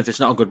 And if it's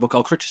not a good book,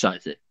 I'll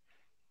criticize it.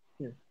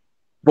 Yeah.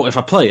 But if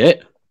I play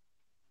it,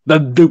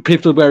 then do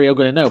people where are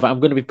going to know that I'm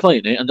going to be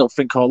playing it and don't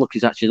think, oh look,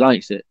 he actually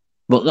likes it.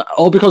 But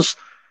all because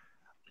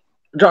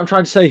what I'm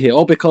trying to say here,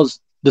 all because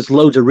there's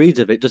loads of reads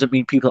of it doesn't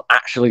mean people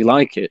actually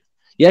like it.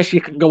 Yes,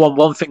 you can go on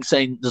one thing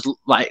saying there's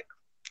like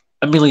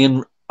a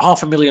million,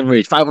 500,000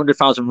 reads,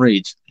 500,000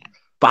 reads,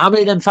 but how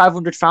many of them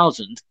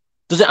 500,000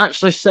 does it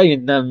actually say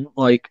in them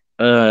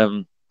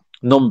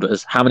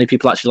numbers? How many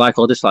people actually like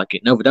or dislike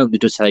it? No, they don't. They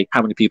just say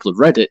how many people have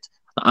read it,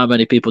 how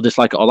many people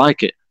dislike it or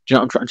like it. Do you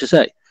know what I'm trying to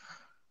say?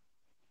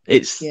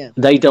 It's Yeah.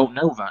 they don't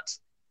know that.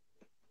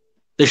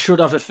 They should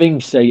have a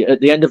thing say at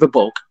the end of a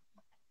book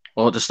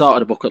or at the start of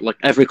the book, at like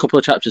every couple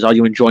of chapters, are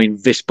you enjoying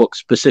this book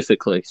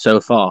specifically so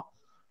far?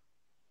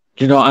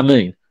 Do you know what I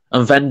mean?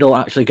 And then they'll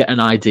actually get an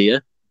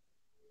idea.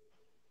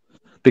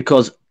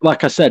 Because,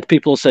 like I said,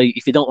 people say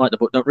if you don't like the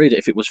book, don't read it.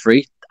 If it was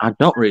free, I'd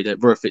not read it.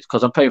 But if it's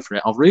because I'm paying for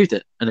it, I'll read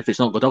it. And if it's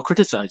not good, I'll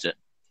criticize it.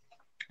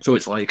 So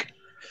it's like,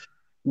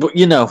 but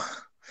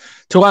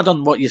to add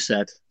on what you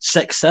said,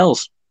 sex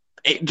sells.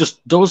 It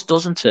just does,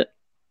 doesn't it?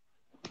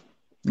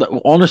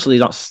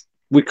 Honestly,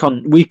 we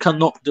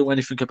cannot do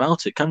anything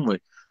about it, can we?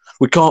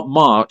 We can't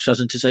march as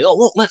in to say, oh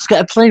look, let's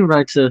get a plane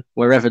ride to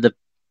wherever the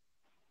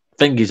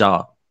thingies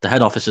are, the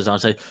head officers are,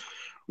 and say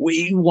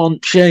we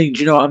want change.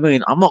 You know what I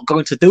mean? I'm not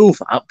going to do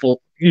that, but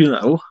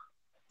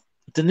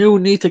they do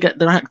need to get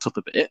their act up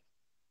a bit.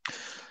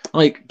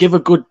 Like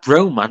give good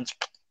romance,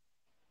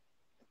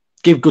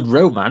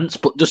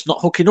 but just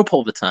not hooking up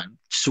all the time.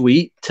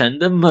 Sweet,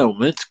 tender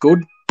moments,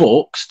 good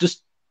books,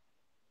 just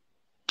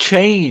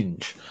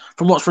change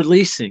from what's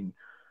releasing.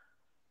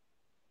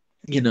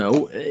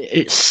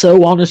 It's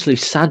so honestly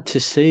sad to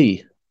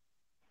see.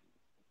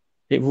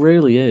 It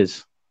really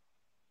is.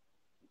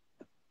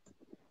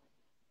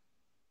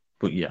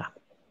 But yeah,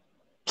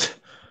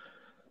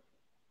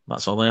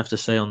 that's all I have to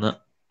say on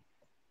that.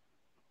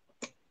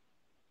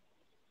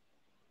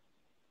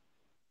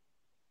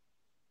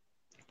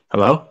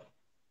 Hello? Are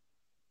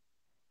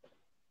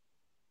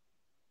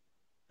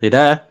you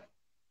there?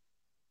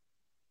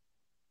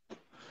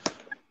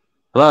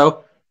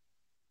 Hello?